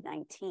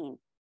COVID-19.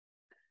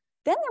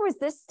 Then there was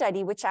this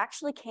study, which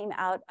actually came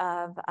out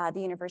of the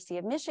University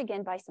of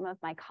Michigan by some of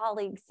my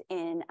colleagues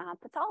in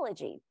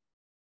pathology.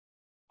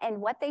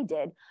 And what they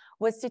did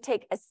was to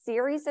take a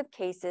series of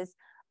cases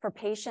for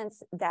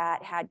patients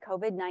that had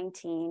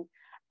COVID-19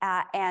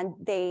 and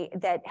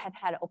that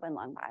had open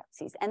lung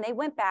biopsies. And they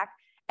went back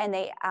and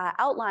they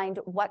outlined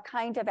what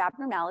kind of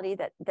abnormality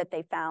that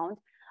they found.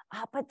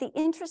 But the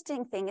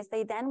interesting thing is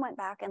they then went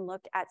back and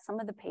looked at some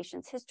of the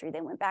patient's history.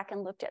 They went back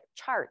and looked at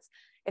charts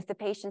if the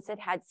patients had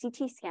had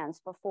CT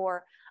scans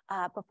before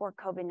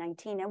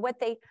COVID-19. And what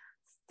they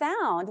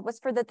found was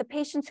for the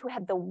patients who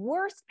had the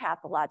worst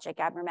pathologic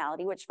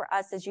abnormality, which for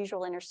us is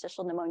usual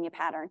interstitial pneumonia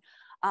pattern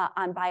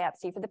on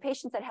biopsy, for the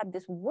patients that had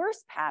this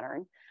worst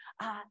pattern,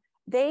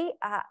 they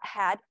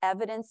had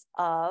evidence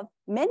of,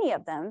 many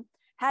of them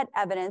had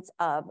evidence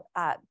of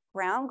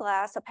ground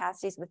glass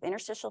opacities with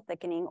interstitial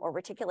thickening or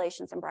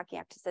reticulations and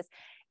bronchiectasis,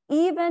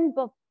 even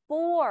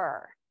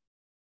before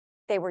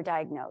they were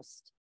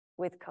diagnosed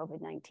with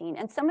COVID-19.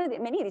 And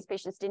many of these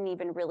patients didn't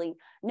even really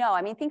know.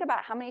 I mean, think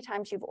about how many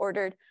times you've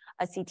ordered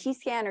a CT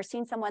scan or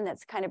seen someone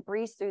that's kind of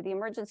breezed through the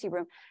emergency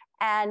room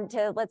and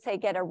to, let's say,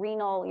 get a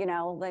renal,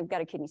 they've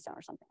got a kidney stone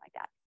or something like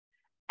that.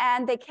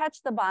 And they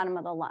catch the bottom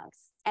of the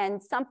lungs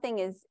and something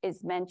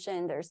is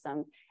mentioned. There's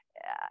some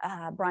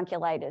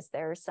bronchiolitis,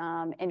 there's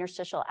some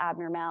interstitial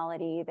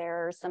abnormality,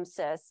 there's some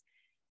cysts.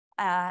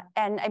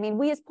 And I mean,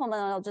 we as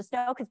pulmonologists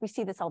know, because we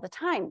see this all the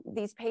time,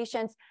 these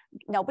patients,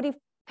 nobody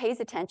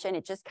pays attention.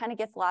 It just kind of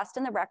gets lost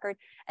in the record.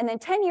 And then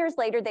 10 years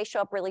later, they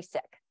show up really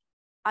sick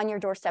on your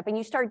doorstep. And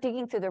you start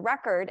digging through the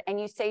record and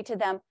you say to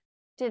them,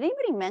 did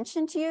anybody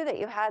mention to you that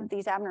you had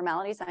these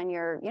abnormalities on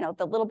your,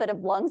 the little bit of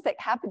lungs that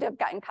happened to have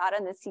gotten caught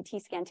on the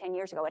CT scan 10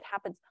 years ago? It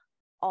happens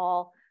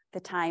all the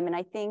time. And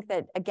I think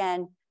that,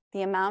 again,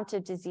 the amount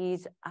of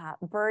disease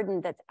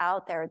burden that's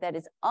out there that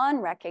is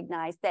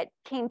unrecognized, that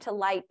came to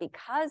light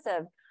because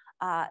of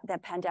the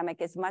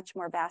pandemic, is much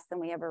more vast than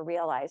we ever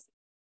realized.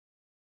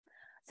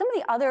 Some of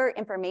the other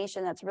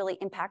information that's really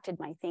impacted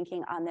my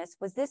thinking on this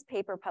was this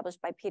paper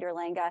published by Peter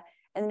Lange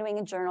in the New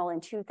England Journal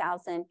in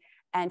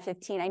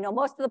 2015. I know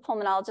most of the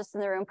pulmonologists in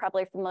the room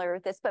probably are familiar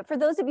with this, but for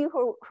those of you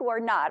who are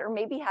not, or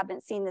maybe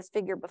haven't seen this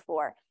figure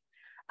before,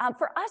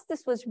 for us,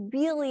 this was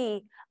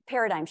really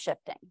paradigm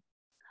shifting.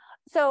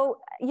 So,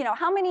 you know,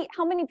 how many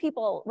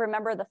people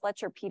remember the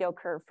Fletcher pedo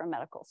curve from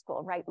medical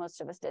school, right? Most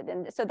of us did.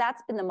 And so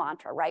that's been the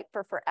mantra, right,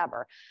 for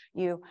forever.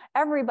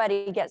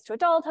 Everybody gets to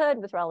adulthood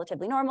with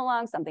relatively normal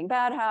lungs, something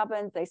bad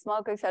happens, they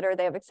smoke, et cetera,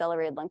 they have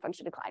accelerated lung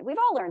function decline. We've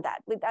all learned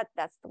that.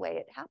 That's the way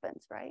it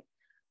happens, right?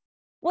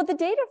 Well, the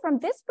data from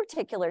this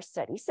particular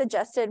study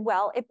suggested,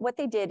 well, if what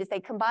they did is they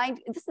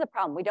combined, this is the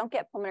problem, we don't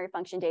get pulmonary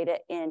function data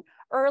in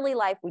early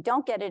life, we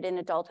don't get it in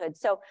adulthood.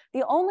 So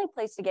the only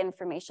place to get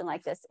information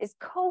like this is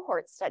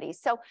cohort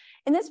studies. So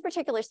in this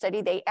particular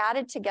study, they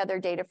added together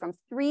data from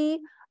three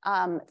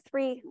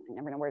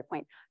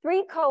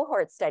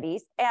cohort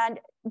studies, and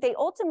they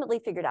ultimately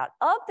figured out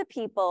of the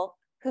people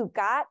who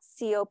got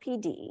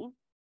COPD,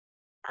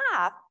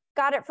 half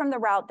got it from the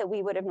route that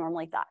we would have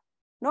normally thought.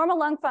 Normal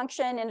lung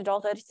function in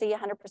adulthood, see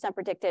 100%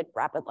 predicted,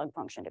 rapid lung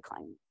function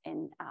decline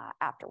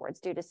afterwards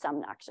due to some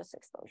noxious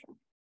exposure.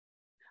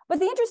 But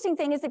the interesting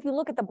thing is if you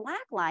look at the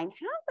black line,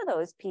 half of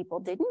those people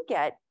didn't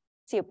get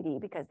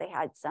COPD because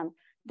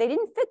they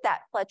didn't fit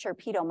that Fletcher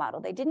pedo model.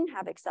 They didn't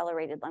have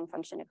accelerated lung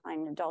function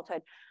decline in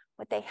adulthood.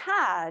 What they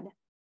had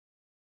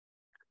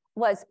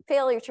was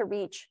failure to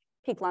reach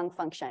peak lung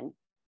function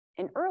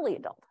in early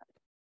adulthood,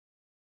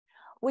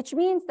 which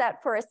means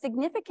that for a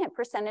significant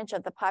percentage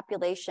of the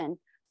population,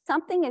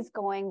 something is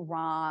going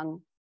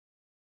wrong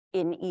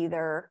in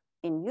either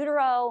in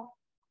utero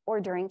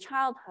or during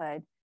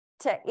childhood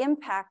to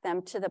impact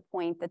them to the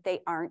point that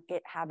they aren't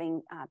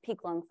having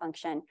peak lung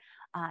function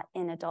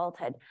in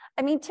adulthood.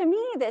 I mean, to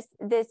me,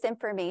 this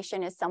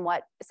information is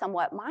somewhat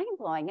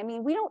mind-blowing. I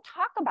mean, we don't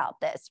talk about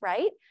this,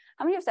 right?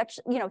 How many of us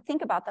actually,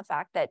 think about the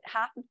fact that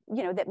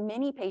that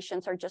many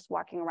patients are just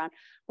walking around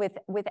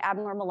with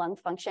abnormal lung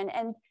function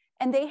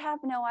and they have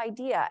no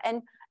idea.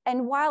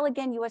 And while,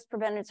 again, U.S.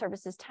 Preventive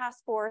Services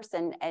Task Force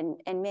and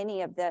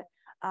many of the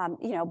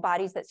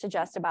bodies that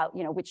suggest about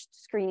which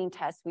screening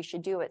tests we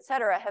should do, et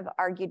cetera, have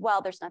argued,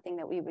 well, there's nothing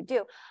that we would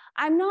do.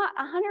 I'm not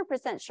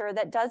 100% sure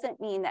that doesn't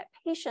mean that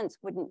patients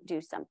wouldn't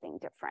do something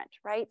different,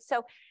 right?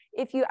 So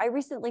I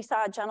recently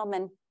saw a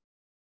gentleman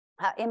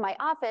in my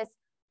office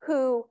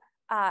who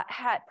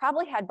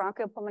probably had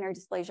bronchopulmonary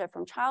dysplasia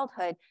from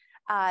childhood,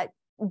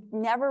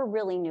 never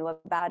really knew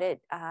about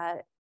it,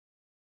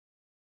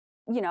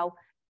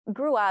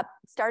 grew up,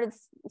 started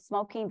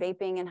smoking,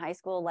 vaping in high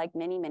school like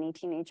many, many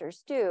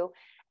teenagers do,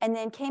 and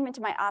then came into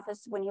my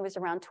office when he was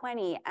around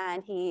 20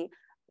 and he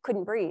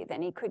couldn't breathe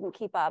and he couldn't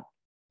keep up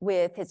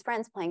with his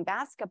friends playing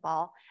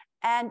basketball.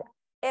 And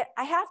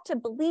I have to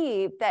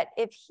believe that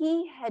if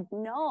he had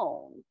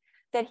known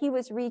that he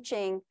was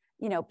reaching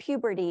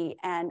puberty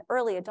and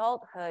early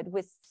adulthood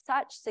with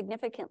such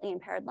significantly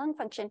impaired lung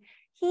function,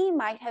 he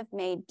might have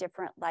made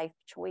different life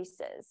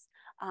choices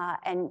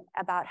and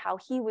about how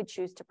he would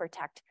choose to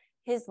protect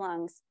his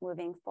lungs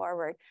moving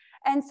forward.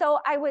 And so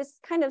I was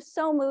kind of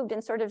so moved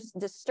and sort of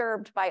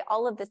disturbed by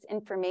all of this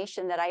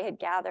information that I had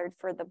gathered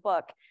for the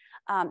book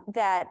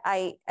that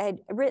I had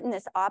written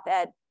this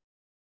op-ed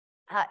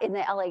in the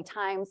LA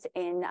Times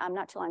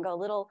not too long ago, a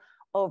little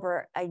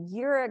over a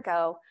year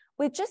ago,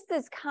 with just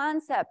this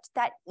concept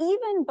that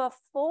even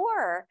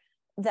before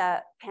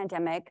the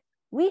pandemic,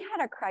 we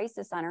had a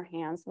crisis on our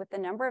hands with the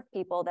number of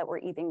people that were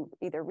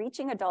either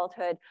reaching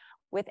adulthood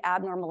with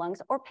abnormal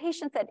lungs or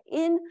patients that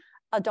in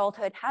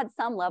adulthood had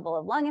some level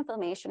of lung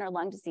inflammation or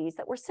lung disease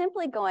that were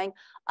simply going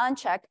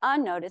unchecked,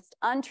 unnoticed,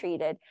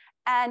 untreated,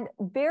 and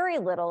very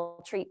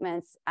little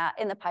treatments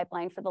in the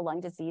pipeline for the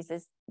lung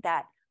diseases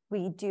that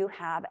we do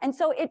have. And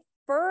so it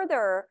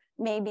further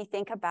made me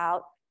think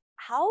about,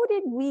 how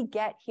did we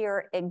get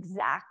here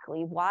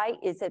exactly? Why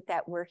is it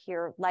that we're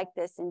here like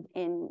this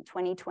in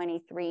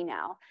 2023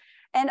 now?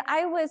 And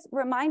I was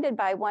reminded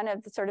by one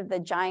of the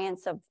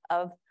giants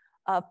of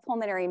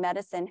pulmonary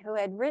medicine who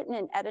had written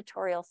an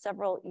editorial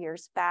several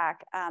years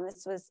back.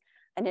 This was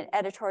an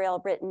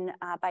editorial written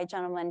by a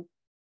gentleman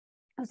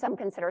who some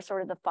consider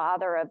sort of the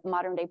father of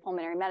modern day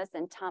pulmonary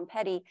medicine, Tom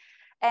Petty.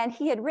 And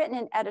he had written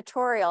an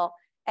editorial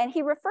and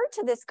he referred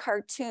to this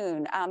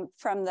cartoon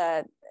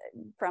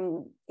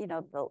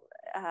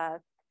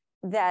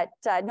that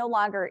no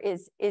longer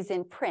is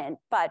in print,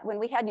 but when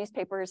we had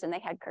newspapers and they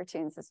had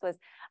cartoons, this was,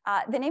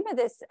 the name of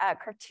this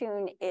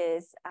cartoon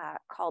is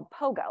called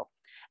Pogo.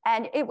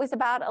 And it was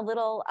about a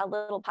little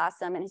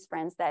possum and his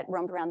friends that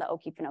roamed around the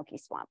Okefenokee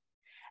swamp.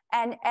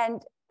 And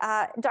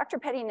Dr.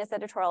 Petty in his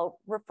editorial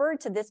referred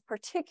to this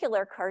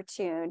particular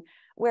cartoon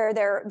where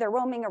they're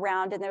roaming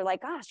around and they're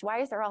like, gosh, why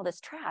is there all this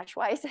trash?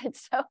 Why is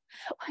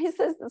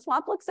the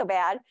swamp look so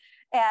bad?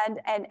 And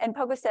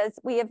Pogo says,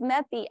 we have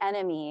met the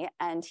enemy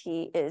and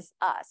he is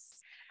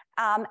us.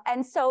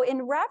 And so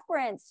in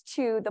reference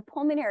to the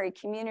pulmonary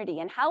community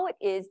and how it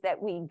is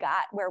that we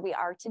got where we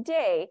are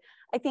today,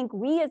 I think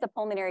we as a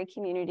pulmonary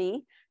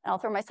community, and I'll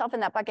throw myself in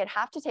that bucket,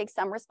 have to take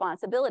some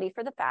responsibility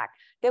for the fact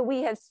that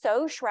we have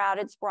so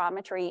shrouded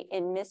spirometry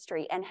in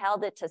mystery and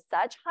held it to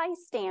such high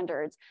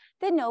standards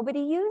that nobody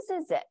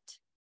uses it.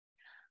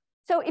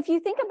 So if you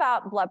think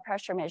about blood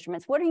pressure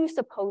measurements, what are you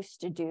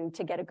supposed to do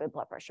to get a good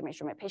blood pressure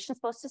measurement? Patient's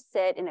supposed to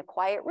sit in a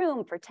quiet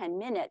room for 10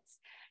 minutes.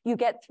 You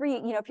get 3,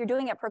 if you're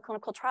doing it per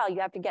clinical trial, you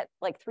have to get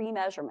like 3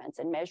 measurements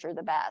and measure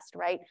the best,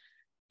 right?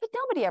 But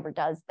nobody ever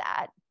does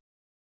that.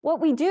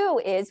 What we do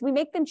is we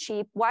make them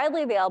cheap,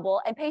 widely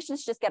available, and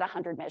patients just get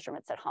 100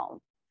 measurements at home.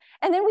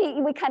 And then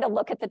we kind of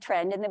look at the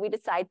trend, and then we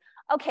decide,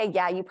 okay,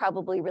 yeah, you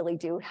probably really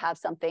do have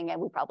something, and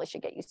we probably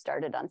should get you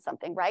started on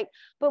something, right?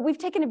 But we've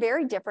taken a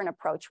very different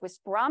approach with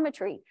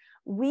spirometry.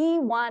 We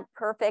want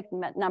perfect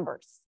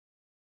numbers.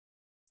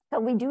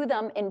 So we do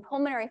them in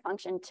pulmonary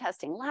function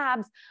testing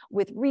labs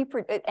with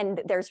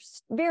and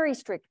there's very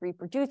strict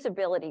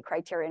reproducibility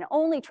criteria, and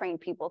only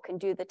trained people can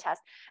do the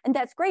test. And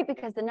that's great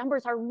because the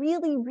numbers are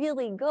really,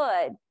 really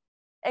good,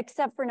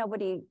 except for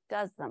nobody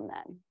does them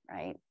then,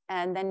 right?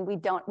 And then we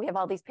have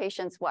all these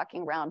patients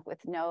walking around with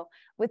no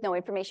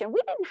information.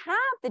 We didn't have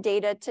the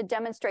data to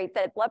demonstrate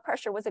that blood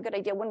pressure was a good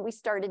idea when we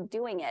started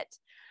doing it.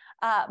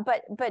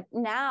 But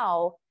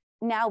now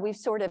we've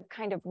sort of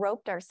kind of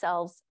roped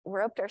ourselves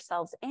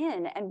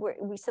in, and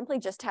we simply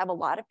just have a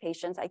lot of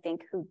patients, I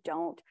think, who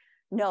don't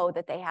know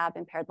that they have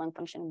impaired lung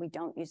function. We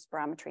don't use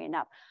spirometry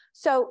enough.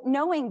 So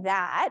knowing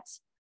that,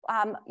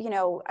 I'm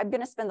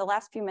going to spend the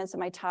last few minutes of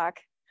my talk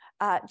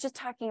just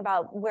talking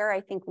about where I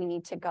think we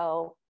need to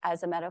go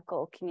as a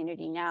medical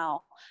community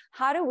now.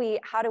 How do we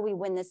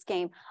win this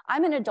game?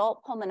 I'm an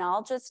adult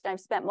pulmonologist, and I've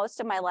spent most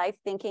of my life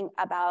thinking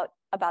about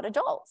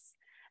adults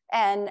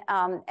and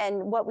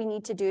what we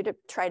need to do to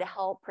try to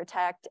help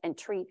protect and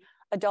treat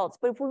adults.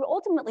 But if we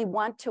ultimately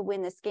want to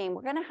win this game,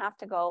 we're going to have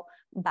to go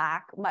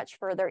back much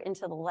further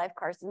into the life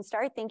course and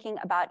start thinking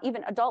about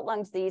even adult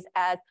lung disease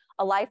as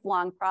a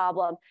lifelong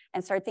problem,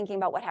 and start thinking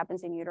about what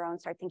happens in utero, and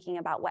start thinking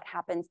about what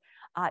happens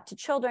to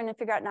children, and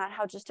figure out not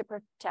how just to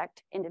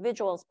protect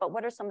individuals, but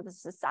what are some of the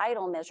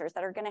societal measures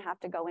that are going to have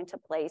to go into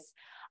place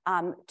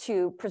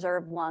to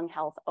preserve lung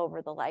health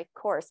over the life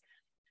course.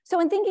 So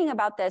in thinking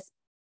about this,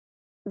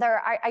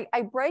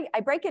 I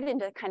break it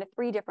into kind of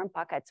 3 different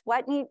buckets.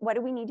 What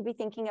do we need to be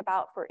thinking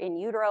about for in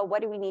utero?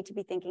 What do we need to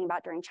be thinking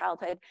about during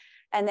childhood?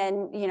 And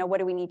then, what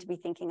do we need to be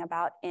thinking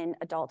about in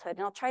adulthood?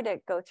 And I'll try to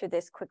go through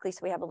this quickly so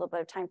we have a little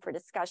bit of time for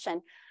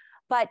discussion.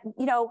 But,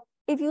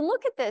 if you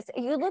look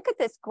at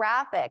this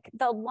graphic,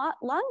 the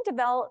lung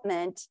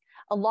development,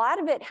 a lot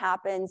of it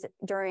happens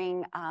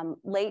during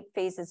late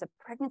phases of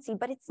pregnancy,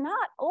 but it's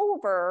not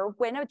over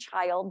when a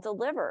child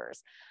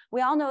delivers.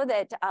 We all know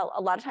that a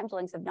lot of times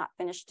lungs have not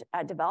finished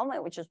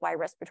development, which is why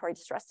respiratory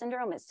distress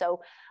syndrome is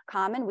so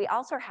common. We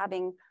also are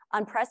having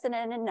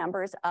unprecedented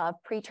numbers of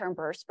preterm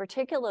births,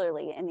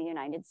 particularly in the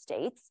United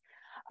States.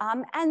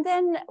 And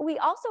then we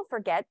also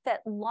forget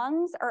that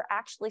lungs are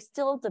actually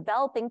still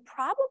developing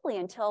probably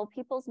until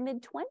people's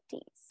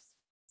mid-20s.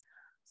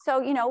 So,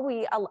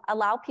 we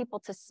allow people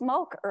to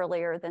smoke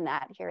earlier than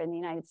that here in the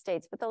United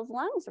States, but those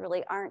lungs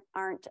really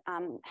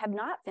have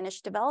not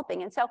finished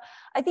developing. And so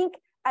I think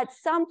at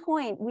some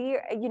point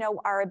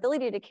our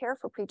ability to care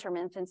for preterm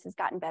infants has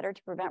gotten better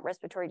to prevent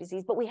respiratory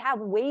disease, but we have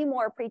way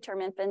more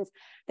preterm infants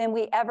than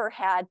we ever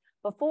had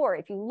before.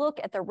 If you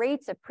look at the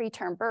rates of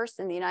preterm births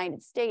in the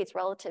United States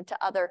relative to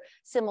other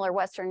similar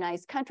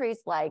westernized countries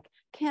like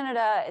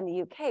Canada and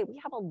the UK, we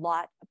have a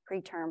lot of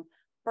preterm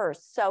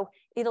births. So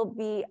it'll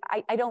be,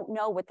 I don't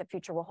know what the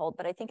future will hold,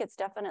 but I think it's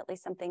definitely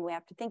something we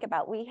have to think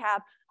about. We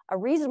have a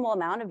reasonable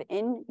amount of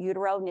in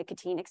utero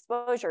nicotine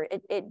exposure.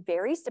 It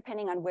varies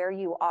depending on where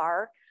you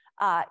are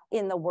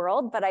in the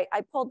world, but I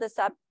pulled this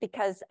up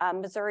because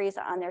Missouri is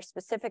on there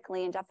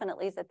specifically, and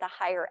definitely is at the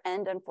higher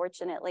end,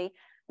 unfortunately.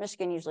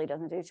 Michigan usually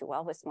doesn't do too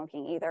well with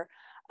smoking either.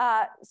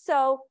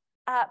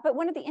 But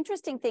one of the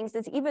interesting things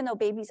is, even though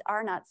babies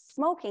are not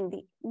smoking,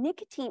 the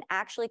nicotine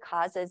actually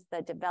causes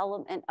the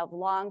development of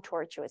long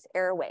tortuous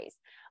airways,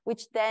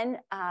 which then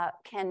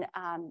can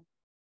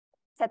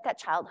set that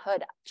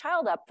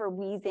child up for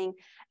wheezing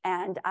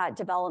and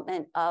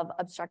development of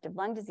obstructive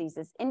lung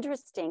diseases.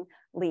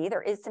 Interestingly,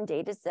 there is some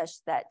data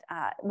that,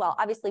 well,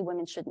 obviously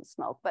women shouldn't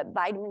smoke, but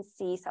vitamin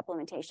C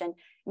supplementation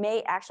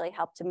may actually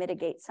help to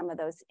mitigate some of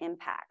those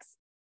impacts.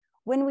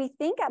 When we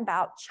think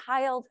about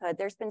childhood,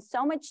 there's been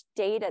so much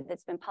data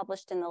that's been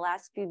published in the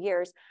last few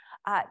years,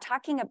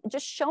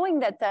 just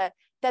showing that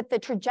the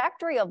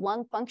trajectory of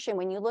lung function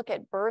when you look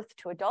at birth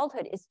to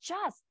adulthood is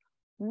just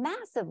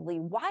massively,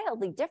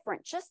 wildly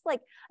different. Just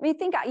like, I mean,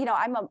 think,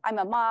 I'm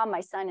a mom.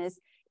 My son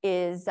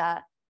is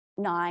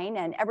 9,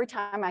 and every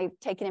time I've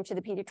taken him to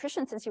the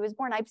pediatrician since he was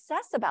born, I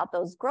obsess about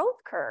those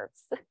growth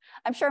curves.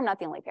 I'm sure I'm not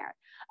the only parent,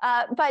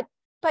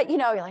 but you're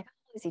like,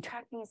 is he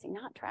tracking? Is he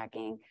not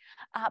tracking?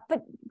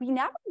 But we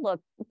never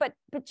look, but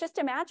just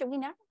imagine, we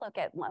never look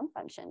at lung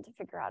function to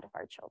figure out if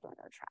our children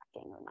are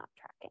tracking or not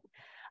tracking.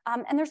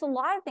 And there's a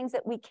lot of things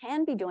that we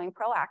can be doing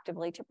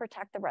proactively to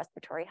protect the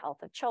respiratory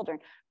health of children.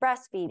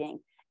 Breastfeeding,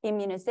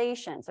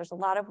 immunizations. There's a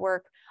lot of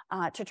work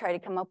to try to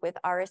come up with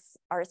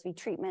RSV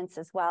treatments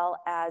as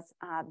well as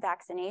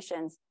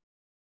vaccinations.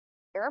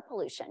 Air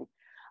pollution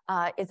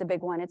is a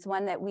big one. It's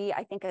one that we,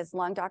 I think as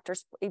lung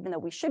doctors, even though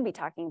we should be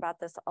talking about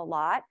this a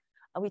lot,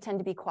 We tend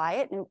to be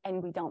quiet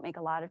and we don't make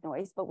a lot of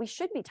noise, but we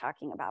should be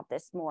talking about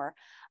this more.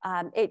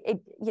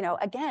 You know,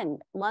 again,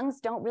 lungs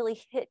don't really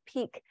hit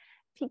peak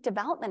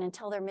development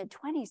until their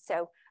mid-20s.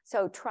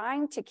 So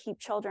trying to keep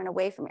children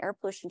away from air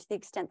pollution to the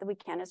extent that we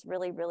can is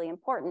really, really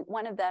important.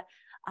 One of the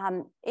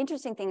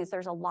interesting things is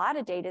there's a lot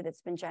of data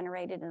that's been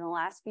generated in the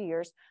last few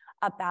years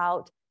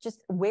about just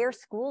where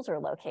schools are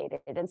located,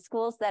 and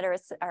schools that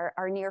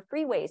are near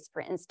freeways,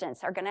 for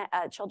instance,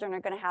 children are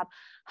gonna have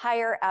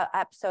higher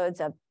episodes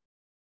of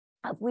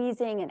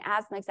wheezing and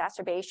asthma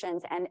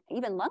exacerbations and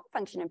even lung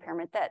function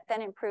impairment that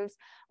then improves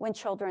when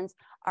children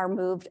are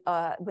moved,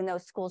 when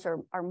those schools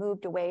are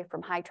moved away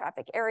from high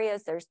traffic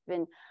areas. There's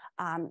been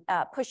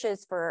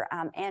pushes for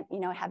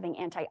having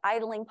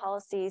anti-idling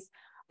policies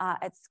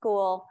at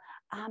school.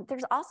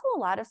 There's also a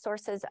lot of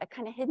sources,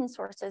 kind of hidden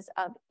sources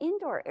of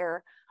indoor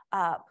air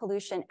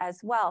pollution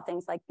as well,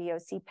 things like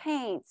VOC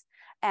paints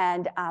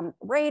and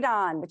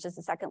radon, which is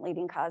the second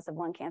leading cause of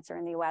lung cancer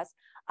in the US.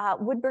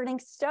 Wood burning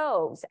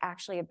stoves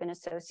actually have been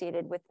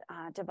associated with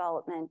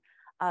development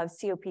of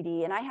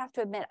COPD. And I have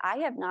to admit, I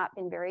have not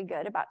been very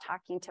good about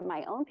talking to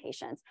my own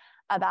patients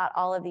about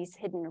all of these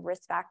hidden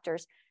risk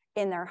factors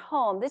in their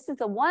home. This is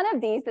the one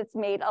of these that's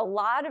made a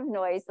lot of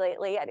noise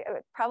lately.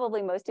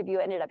 Probably most of you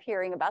ended up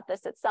hearing about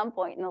this at some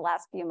point in the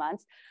last few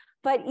months.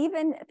 But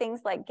even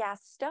things like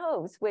gas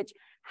stoves, which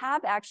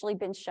have actually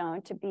been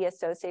shown to be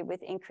associated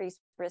with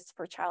increased risk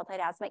for childhood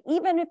asthma,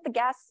 even if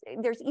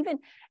there's even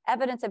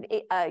evidence of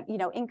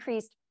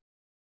increased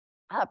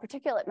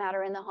particulate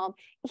matter in the home,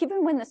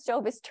 even when the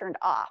stove is turned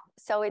off.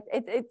 So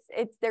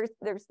there's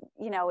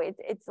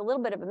it's a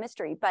little bit of a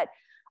mystery, but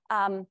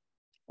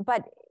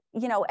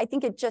you know, I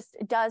think it just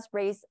does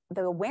raise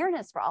the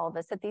awareness for all of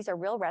us that these are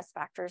real risk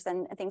factors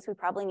and things we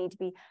probably need to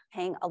be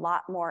paying a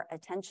lot more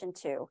attention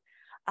to.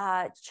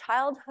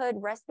 Childhood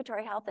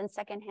respiratory health and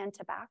secondhand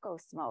tobacco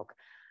smoke.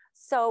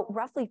 So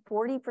roughly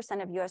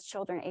 40% of US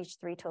children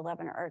aged 3 to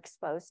 11 are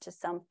exposed to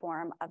some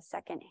form of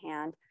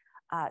secondhand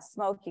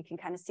smoke. You can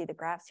kind of see the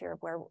graphs here of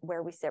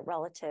where we sit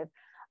relative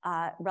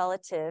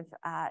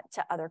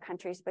to other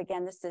countries. But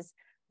again, this is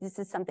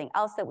something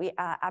else that we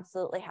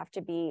absolutely have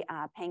to be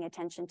paying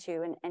attention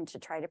to and to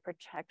try to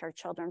protect our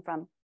children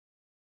from.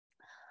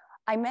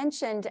 I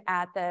mentioned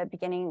at the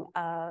beginning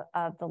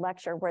of the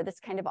lecture where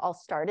this kind of all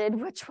started,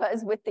 which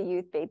was with the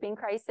youth vaping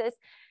crisis.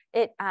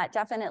 It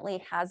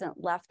definitely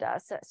hasn't left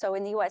us. So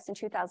in the US in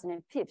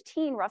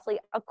 2015, roughly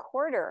a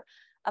quarter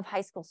of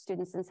high school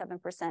students and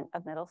 7%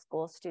 of middle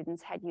school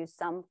students had used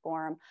some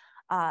form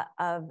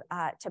of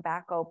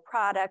tobacco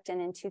product.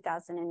 And in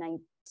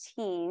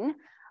 2019,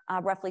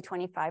 roughly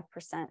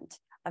 25%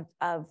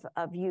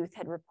 of youth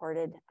had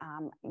reported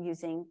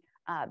using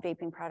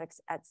vaping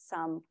products at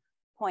some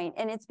point.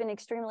 And it's been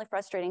extremely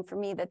frustrating for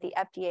me that the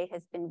FDA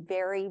has been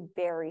very,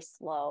 very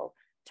slow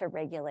to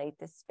regulate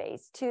this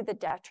space to the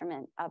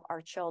detriment of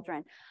our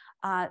children.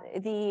 I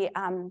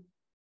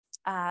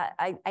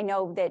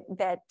know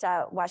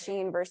that Washington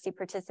University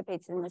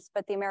participates in this,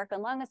 but the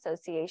American Lung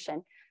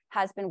Association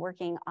has been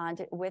working on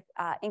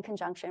in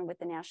conjunction with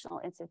the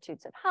National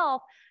Institutes of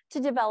Health to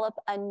develop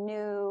a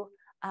new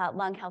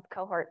lung health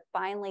cohort,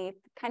 finally,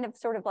 kind of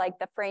sort of like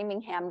the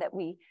Framingham that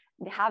we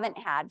haven't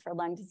had for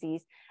lung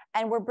disease.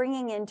 And we're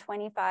bringing in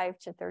 25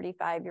 to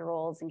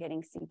 35-year-olds and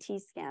getting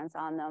CT scans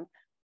on them,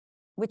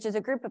 which is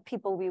a group of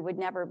people we would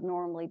never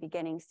normally be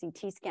getting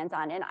CT scans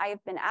on. And I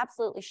have been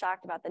absolutely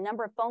shocked about the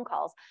number of phone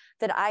calls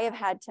that I have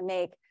had to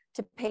make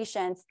to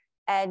patients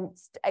and,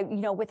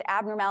 with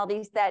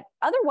abnormalities that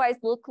otherwise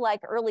look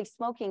like early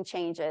smoking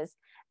changes.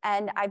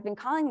 And I've been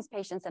calling these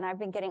patients and I've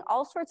been getting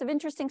all sorts of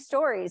interesting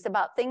stories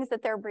about things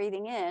that they're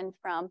breathing in,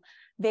 from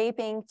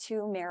vaping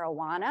to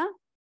marijuana.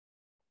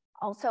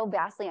 Also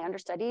vastly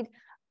understudied,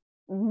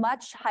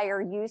 much higher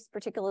use,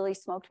 particularly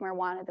smoked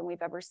marijuana, than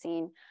we've ever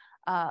seen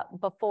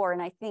before.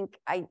 And I think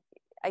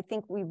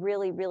we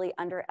really, really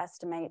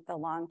underestimate the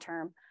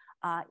long-term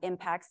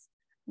impacts.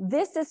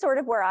 This is sort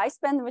of where I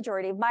spend the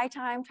majority of my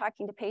time,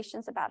 talking to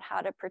patients about how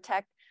to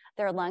protect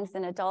their lungs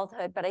in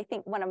adulthood. But I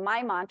think one of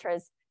my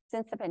mantras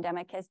since the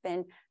pandemic has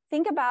been,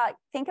 think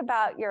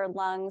about your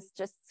lungs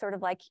just sort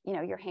of like,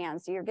 your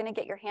hands. So you're going to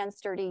get your hands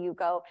dirty, you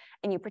go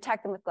and you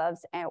protect them with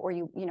gloves, or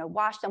you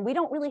wash them. We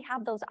don't really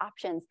have those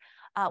options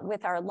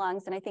with our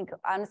lungs. And I think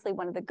honestly,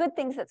 one of the good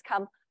things that's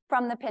come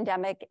from the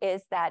pandemic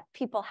is that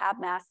people have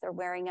masks, they're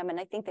wearing them, and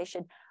I think they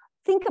should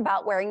think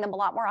about wearing them a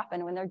lot more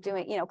often when they're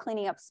doing,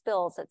 cleaning up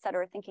spills, et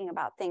cetera, thinking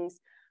about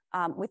things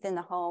within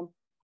the home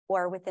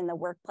or within the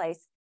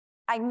workplace.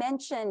 I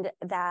mentioned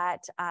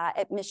that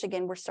at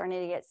Michigan, we're starting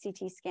to get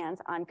CT scans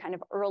on kind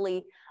of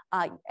early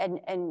and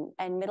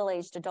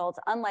middle-aged adults,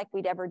 unlike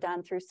we'd ever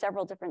done through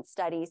several different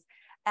studies.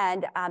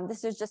 And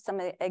this is just some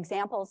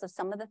examples of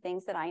some of the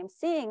things that I am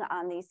seeing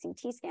on these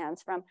CT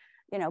scans, from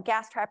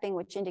gas trapping,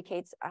 which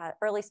indicates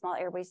early small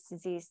airways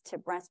disease, to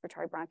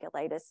respiratory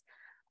bronchiolitis,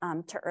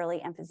 to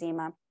early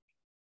emphysema.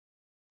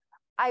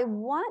 I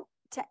want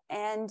to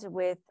end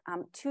with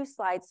 2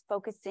 slides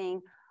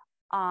focusing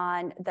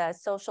on the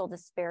social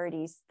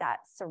disparities that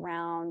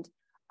surround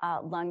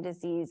lung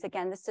disease.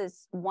 Again, this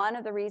is one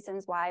of the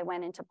reasons why I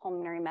went into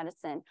pulmonary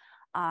medicine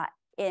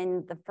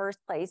in the first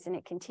place, and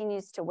it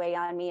continues to weigh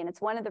on me. And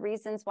it's one of the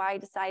reasons why I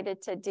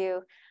decided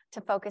to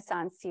focus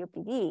on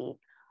COPD,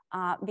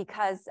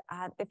 because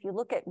if you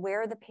look at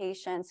where the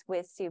patients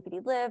with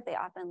COPD live, they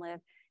often live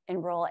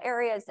in rural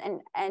areas,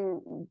 and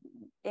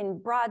in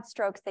broad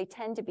strokes, they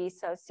tend to be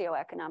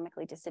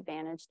socioeconomically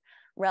disadvantaged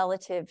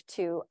relative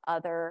to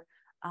other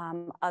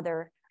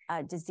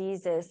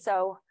diseases.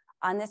 So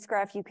on this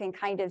graph, you can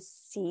kind of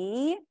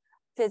see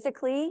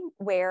physically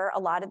where a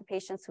lot of the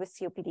patients with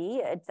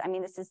COPD,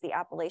 this is the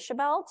Appalachia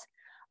Belt.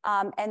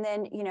 And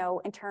then,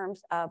 in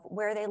terms of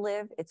where they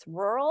live, it's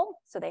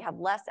rural, so they have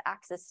less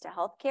access to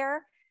healthcare.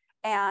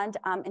 And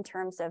in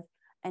terms of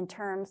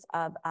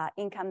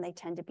income, they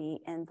tend to be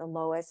in the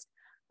lowest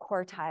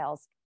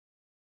quartiles.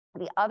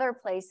 The other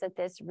place that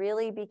this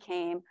really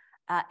became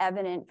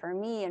evident for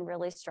me and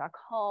really struck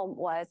home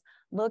was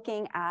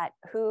looking at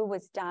who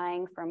was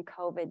dying from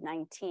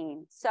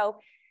COVID-19. So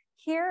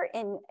here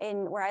in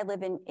where I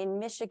live in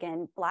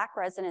Michigan, Black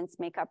residents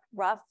make up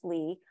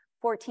roughly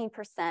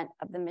 14%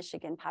 of the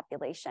Michigan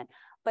population,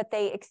 but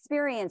they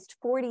experienced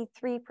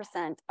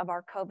 43% of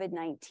our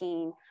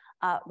COVID-19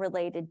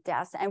 related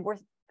deaths, and were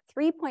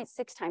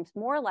 3.6 times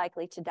more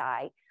likely to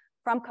die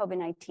from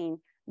COVID-19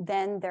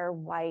 than their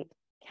white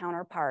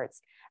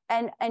counterparts.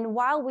 And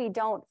while we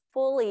don't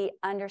fully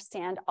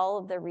understand all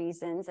of the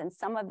reasons, and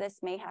some of this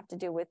may have to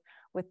do with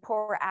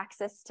poor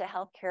access to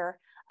healthcare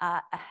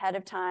ahead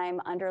of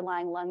time,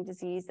 underlying lung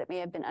disease that may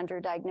have been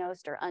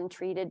underdiagnosed or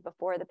untreated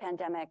before the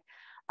pandemic.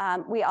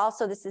 We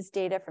also, this is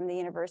data from the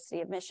University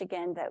of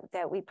Michigan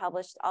that we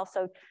published,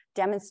 also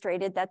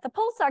demonstrated that the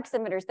pulse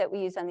oximeters that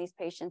we use on these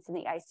patients in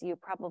the ICU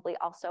probably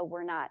also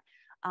were not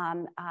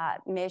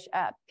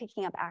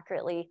picking up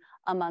accurately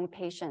among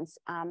patients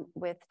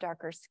with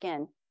darker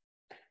skin.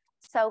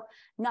 So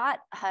not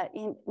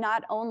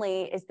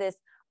only is this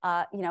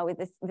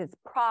this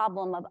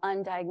problem of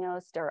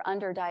undiagnosed or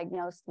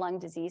underdiagnosed lung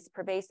disease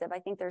pervasive, I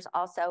think there's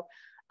also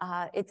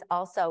it's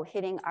also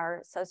hitting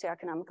our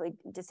socioeconomically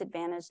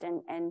disadvantaged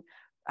and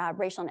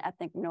racial and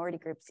ethnic minority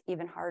groups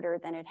even harder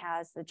than it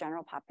has the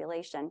general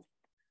population.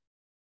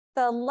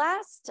 The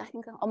last, I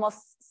think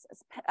almost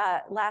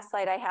last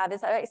slide I have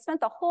is I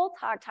spent the whole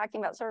talk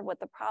talking about sort of what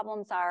the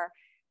problems are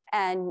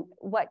and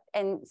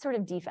sort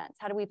of defense.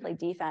 How do we play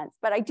defense?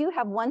 But I do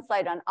have one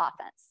slide on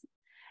offense.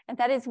 And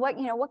that is what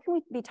can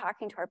we be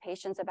talking to our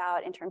patients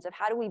about in terms of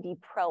how do we be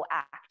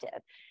proactive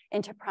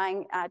into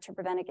trying to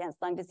prevent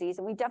against lung disease?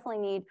 And we definitely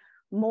need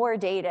more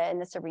data in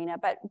this arena.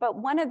 But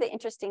one of the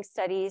interesting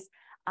studies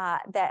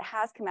that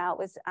has come out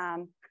was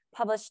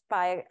published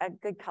by a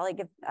good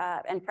colleague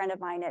and friend of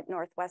mine at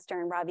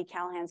Northwestern, Ravi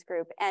Callahan's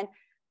group. And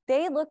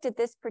they looked at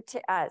this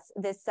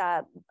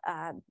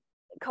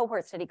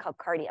cohort study called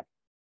Cardia.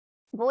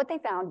 But what they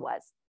found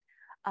was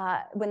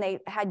when they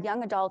had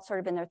young adults sort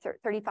of in their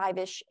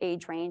 35-ish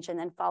age range and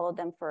then followed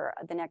them for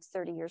the next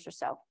 30 years or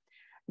so,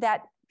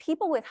 that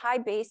people with high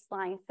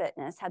baseline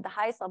fitness had the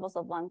highest levels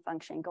of lung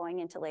function going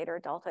into later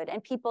adulthood,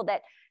 and people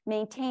that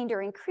maintained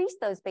or increased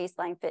those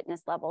baseline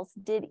fitness levels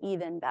did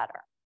even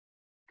better.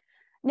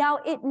 Now,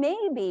 it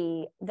may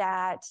be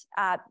that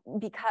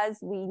because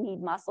we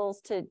need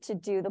muscles to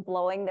do the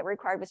blowing that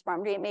required with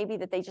spirometry, it may be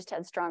that they just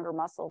had stronger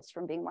muscles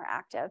from being more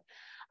active.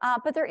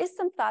 But there is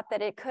some thought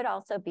that it could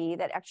also be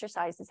that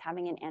exercise is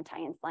having an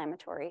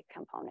anti-inflammatory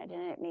component,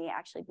 and it may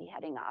actually be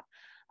heading off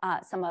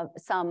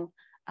some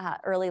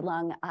early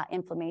lung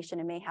inflammation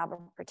and may have a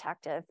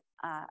protective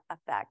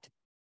effect.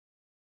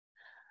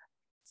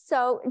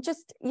 So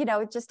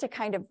just to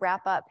kind of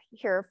wrap up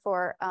here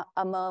for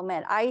a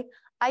moment,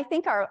 I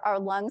think our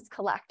lungs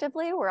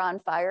collectively were on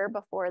fire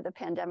before the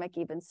pandemic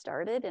even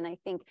started. And I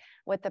think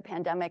what the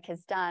pandemic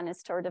has done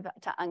is sort of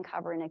to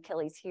uncover an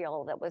Achilles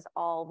heel that was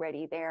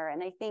already there.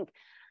 And I think,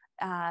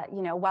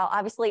 while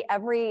obviously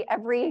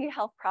every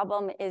health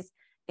problem is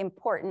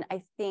important,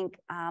 I think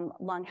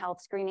lung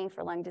health screening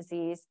for lung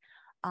disease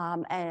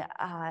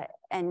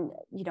and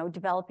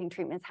developing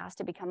treatments has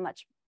to become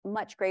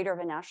much greater of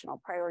a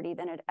national priority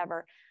than it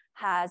ever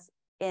has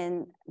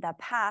in the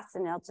past.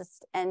 And I'll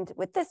just end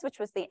with this, which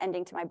was the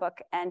ending to my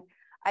book. And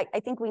I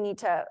think we need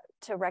to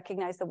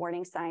recognize the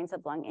warning signs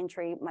of lung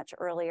injury much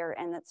earlier,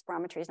 and that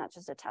spirometry is not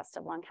just a test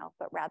of lung health,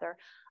 but rather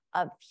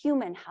of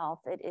human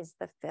health. It is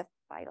the fifth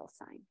vital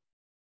sign.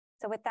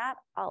 So with that,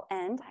 I'll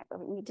end. I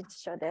needed to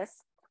show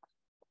this.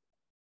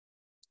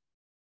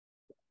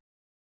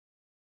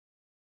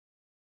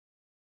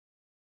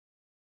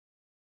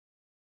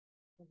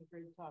 That's a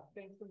great talk.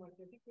 Thanks so much.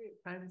 I think we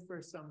have time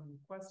for some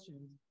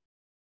questions.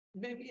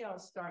 Maybe I'll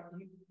start.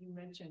 You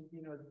mentioned,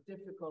 the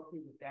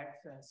difficulty with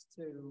access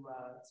to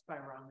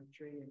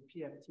spirometry and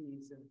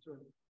PFTs, and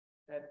sort of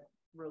that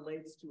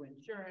relates to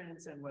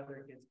insurance and whether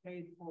it gets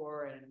paid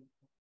for, and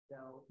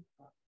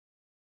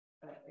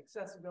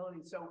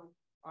accessibility. So,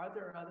 are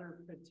there other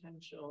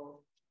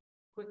potential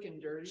quick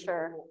and dirty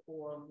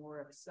or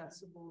more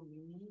accessible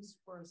means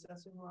for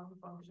assessing lung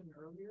function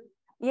earlier?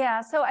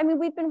 Yeah. So,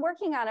 we've been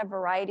working on a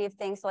variety of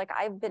things. Like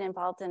I've been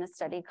involved in a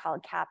study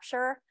called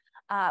Capture,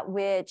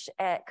 which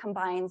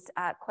combines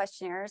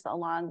questionnaires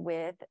along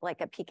with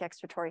like a peak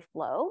expiratory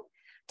flow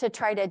to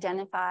try to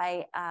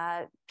identify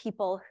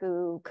people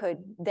who could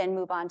then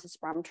move on to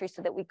spirometry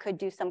so that we could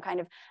do some kind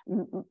of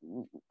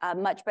a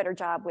much better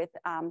job with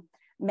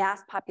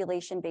mass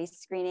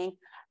population-based screening.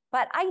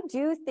 But I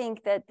do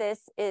think that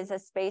this is a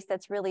space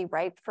that's really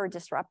ripe for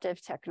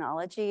disruptive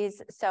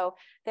technologies. So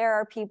there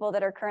are people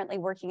that are currently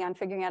working on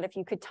figuring out if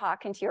you could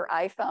talk into your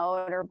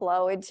iPhone or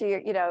blow into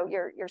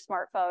your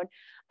smartphone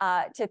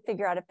to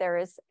figure out if there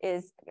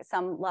is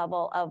some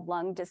level of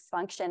lung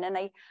dysfunction. And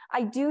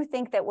I do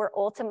think that we're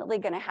ultimately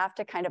going to have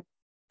to kind of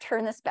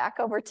turn this back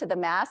over to the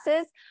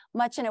masses,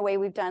 much in a way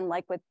we've done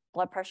like with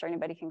blood pressure.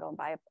 Anybody can go and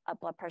buy a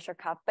blood pressure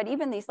cuff. But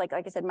even these, like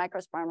I said,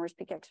 microspirometers,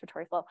 peak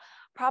expiratory flow,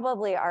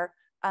 probably are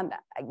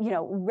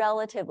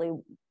relatively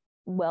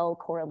well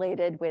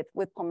correlated with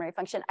pulmonary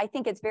function. I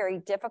think it's very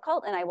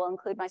difficult, and I will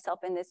include myself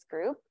in this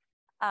group.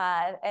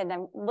 And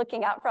I'm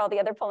looking out for all the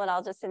other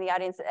pulmonologists in the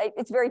audience.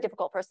 It's very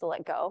difficult for us to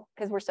let go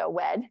because we're so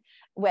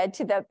wed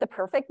to the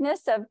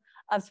perfectness of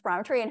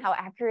spirometry and how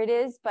accurate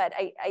it is. But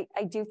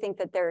I do think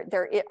that there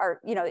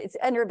are, it's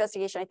under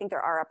investigation. I think there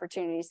are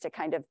opportunities to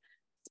kind of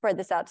spread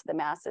this out to the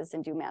masses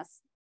and do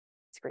mass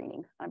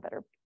screening in a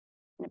better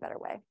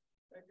way.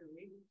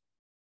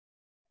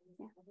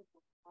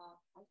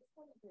 I just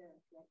wanted to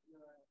get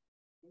your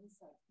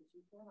insights because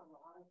you've done a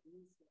lot of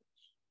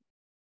research,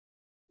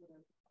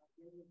 really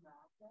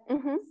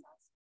rapid.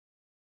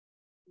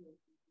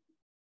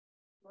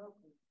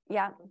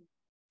 Yeah.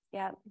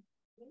 Yeah.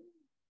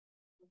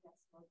 With that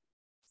smoke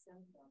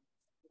symptom,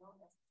 you don't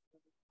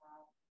necessarily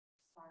have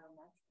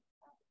spirometric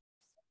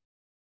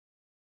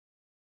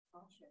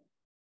function.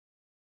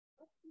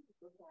 What do you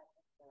look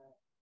at the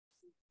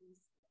CTs?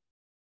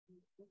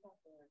 You look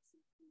at the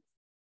CTs.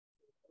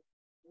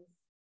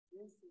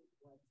 This is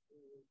what's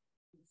really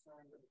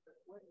concerned with.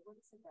 What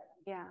is it that?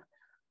 Yeah.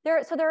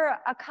 So there are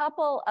a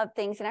couple of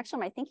things, and actually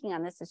my thinking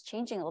on this is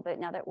changing a little bit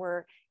now that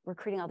we're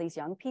recruiting all these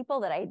young people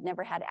that I'd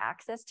never had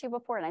access to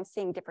before, and I'm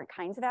seeing different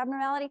kinds of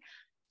abnormality.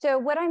 So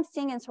what I'm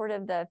seeing in sort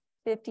of the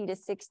 50 to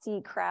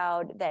 60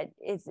 crowd that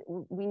is,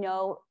 we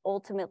know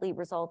ultimately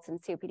results in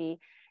COPD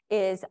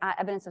is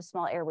evidence of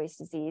small airways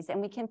disease,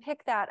 and we can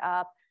pick that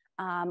up.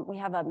 We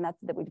have a method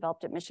that we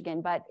developed at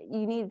Michigan, but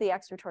you need the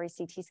expiratory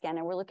CT scan,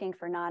 and we're looking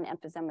for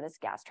non-emphysematous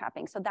gas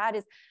trapping. So that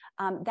is,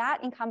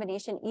 that in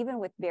combination, even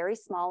with very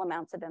small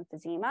amounts of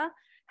emphysema,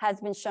 has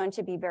been shown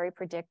to be very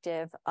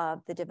predictive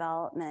of the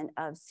development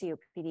of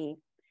COPD.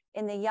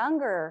 In the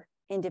younger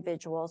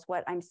individuals,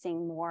 what I'm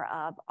seeing more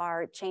of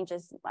are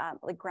changes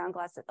like ground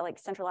glass, like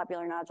central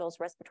lobular nodules,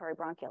 respiratory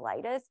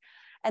bronchiolitis.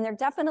 And there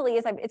definitely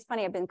is, it's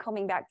funny, I've been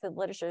combing back to the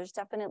literature, there's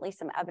definitely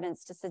some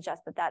evidence to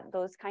suggest that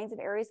those kinds of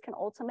areas can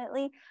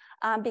ultimately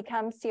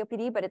become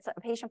COPD, but it's a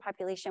patient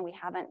population we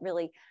haven't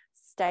really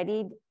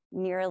studied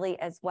nearly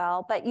as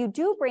well. But you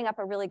do bring up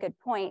a really good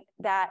point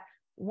that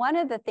one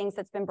of the things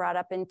that's been brought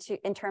up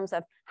in terms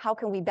of how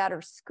can we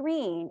better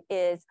screen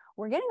is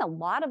we're getting a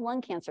lot of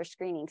lung cancer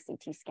screening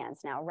CT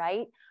scans now,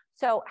 right?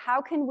 So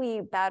how can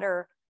we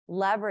better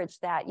leverage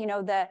that?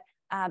 The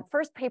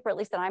first paper, at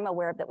least that I'm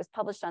aware of, that was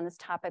published on this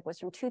topic was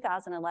from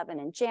 2011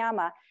 in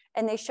JAMA,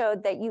 and they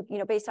showed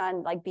that based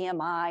on like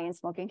BMI and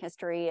smoking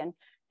history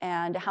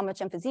and how much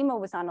emphysema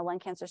was on a lung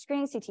cancer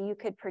screening CT, you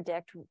could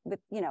predict with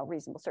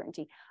reasonable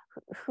certainty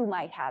who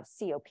might have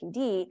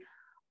COPD.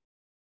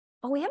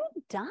 But we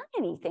haven't done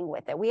anything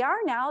with it. We are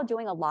now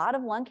doing a lot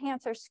of lung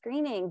cancer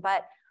screening,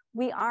 but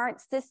we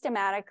aren't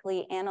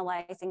systematically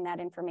analyzing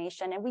that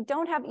information. And we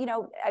don't have,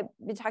 I've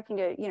been talking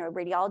to,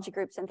 radiology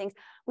groups and things.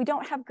 We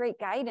don't have great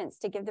guidance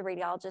to give the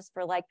radiologists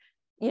for like,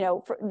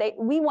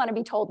 we want to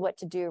be told what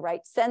to do,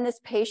 right? Send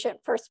this patient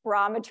for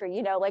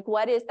spirometry, like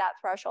what is that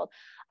threshold?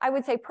 I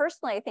would say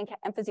personally, I think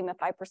emphysema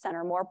 5%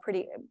 or more,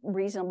 pretty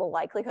reasonable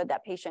likelihood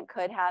that patient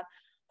could have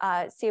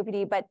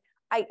COPD, but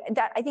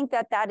I think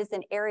that is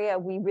an area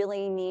we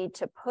really need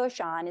to push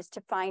on, is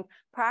to find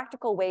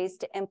practical ways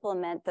to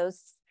implement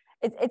those.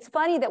 It's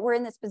funny that we're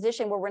in this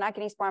position where we're not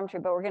getting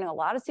spirometry, but we're getting a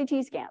lot of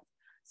CT scans.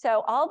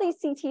 So all these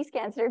CT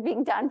scans that are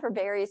being done for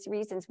various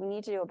reasons, we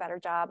need to do a better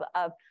job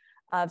of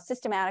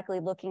systematically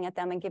looking at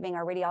them and giving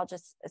our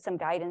radiologists some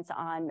guidance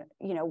on,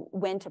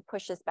 when to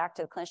push this back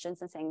to the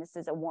clinicians and saying, this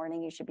is a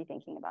warning, you should be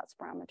thinking about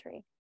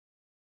spirometry.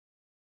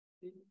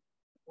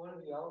 One of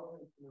the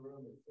elephants in the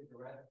room is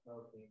cigarette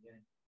smoking, and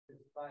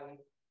despite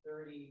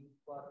 30+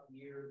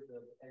 years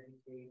of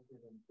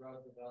education and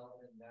drug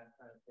development and that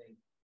kind of thing,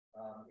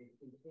 it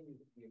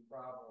continues to be a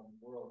problem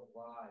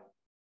worldwide.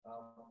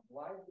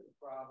 Why is it a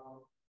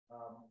problem?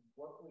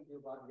 What can we do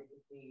about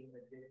nicotine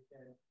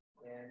addiction?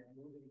 And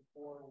moving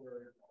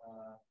forward,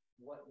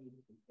 what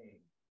needs to change?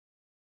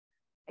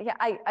 Yeah,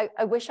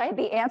 I wish I had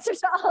the answers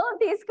to all of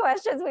these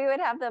questions. We would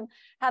have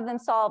them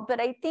solved. But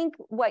I think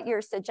what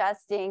you're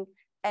suggesting,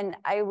 and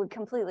I would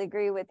completely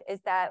agree with, is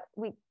that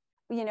we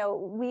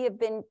have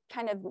been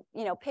kind of,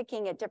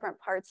 picking at different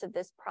parts of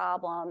this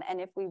problem.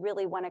 And if we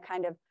really want to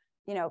kind of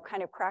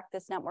kind of crack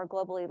this nut more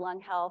globally,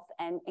 lung health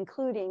and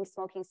including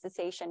smoking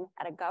cessation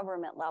at a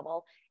government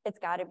level, it's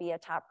got to be a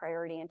top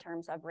priority in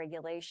terms of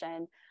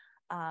regulation.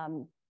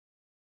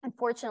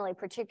 Unfortunately,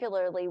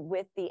 particularly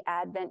with the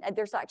advent,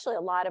 there's actually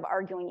a lot of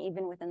arguing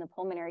even within the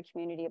pulmonary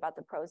community about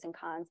the pros and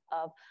cons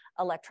of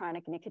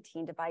electronic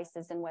nicotine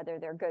devices and whether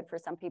they're good for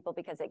some people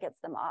because it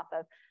gets them off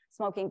of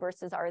smoking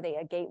versus are they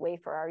a gateway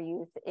for our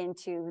youth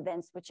into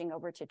then switching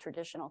over to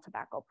traditional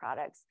tobacco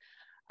products.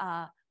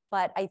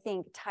 But I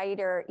think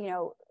tighter,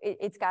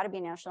 it's got to be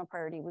a national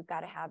priority. We've got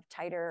to have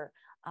tighter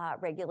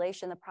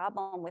regulation. The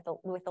problem with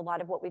a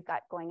lot of what we've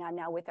got going on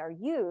now with our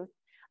youth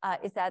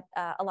is that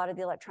a lot of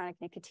the electronic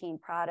nicotine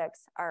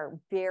products have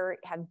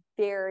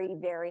very,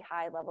 very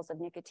high levels of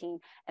nicotine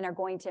and are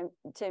going to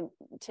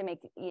make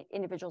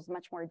individuals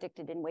much more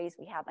addicted in ways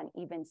we haven't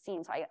even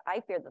seen. So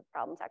I fear that the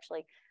problem's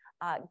actually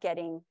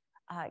getting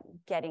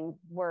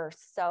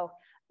worse. So,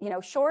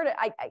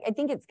 I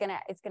think it's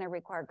gonna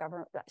require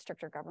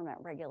stricter government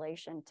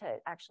regulation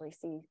to actually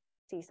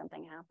see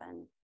something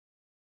happen.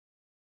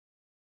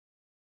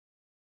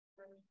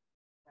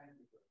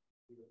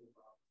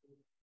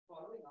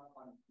 Following up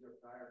on your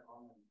prior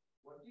comment,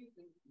 what do you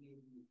think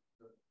may be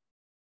the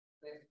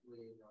best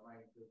way,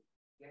 to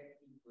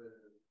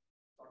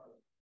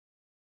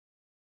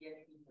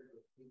get people to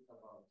think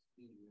about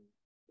speed,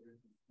 whether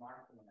it's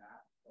smartphone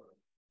apps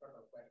or sort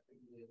of question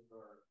this,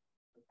 or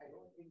I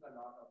don't think a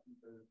lot of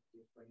people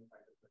give 25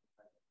 to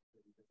 35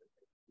 minutes.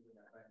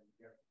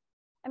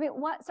 I mean,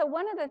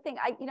 one of the things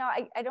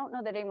I don't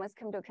know that anyone's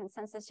come to a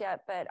consensus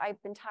yet, but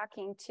I've been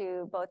talking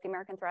to both the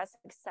American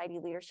Thoracic Society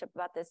leadership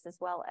about this as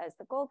well as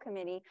the Gold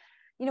Committee.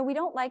 We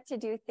don't like to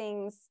do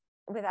things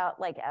without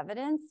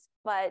evidence,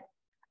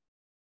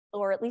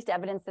 or at least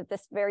evidence that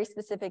this very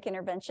specific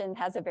intervention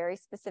has a very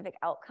specific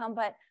outcome.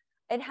 But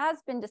it has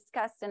been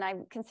discussed, and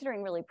I'm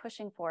considering really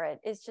pushing for it,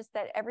 is just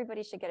that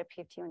everybody should get a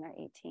PFT when they're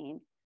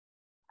 18.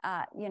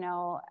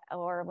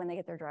 Or when they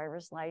get their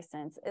driver's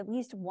license, at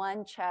least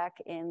one check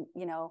in,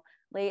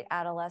 late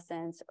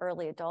adolescence,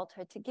 early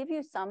adulthood to give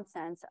you some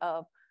sense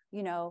of,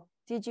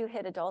 did you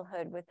hit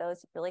adulthood with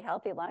those really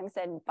healthy lungs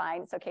and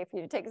fine, it's okay for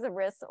you to take some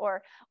risks,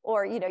 or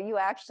you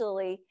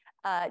actually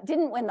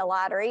didn't win the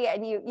lottery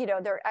and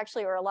there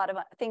actually are a lot of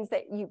things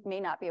that you may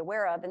not be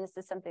aware of. And this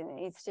is something that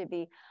needs to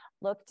be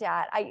looked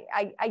at.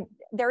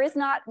 There is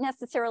not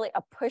necessarily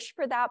a push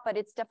for that, but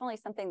it's definitely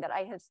something that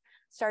I have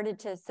started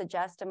to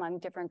suggest among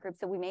different groups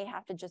that we may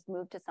have to just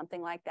move to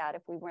something like that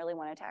if we really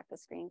want to attack the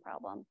screening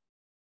problem.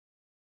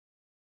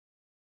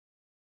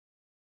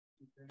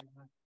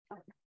 Oh,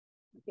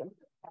 thank you.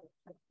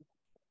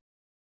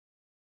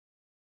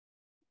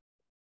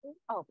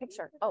 Oh,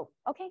 picture. Oh,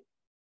 okay.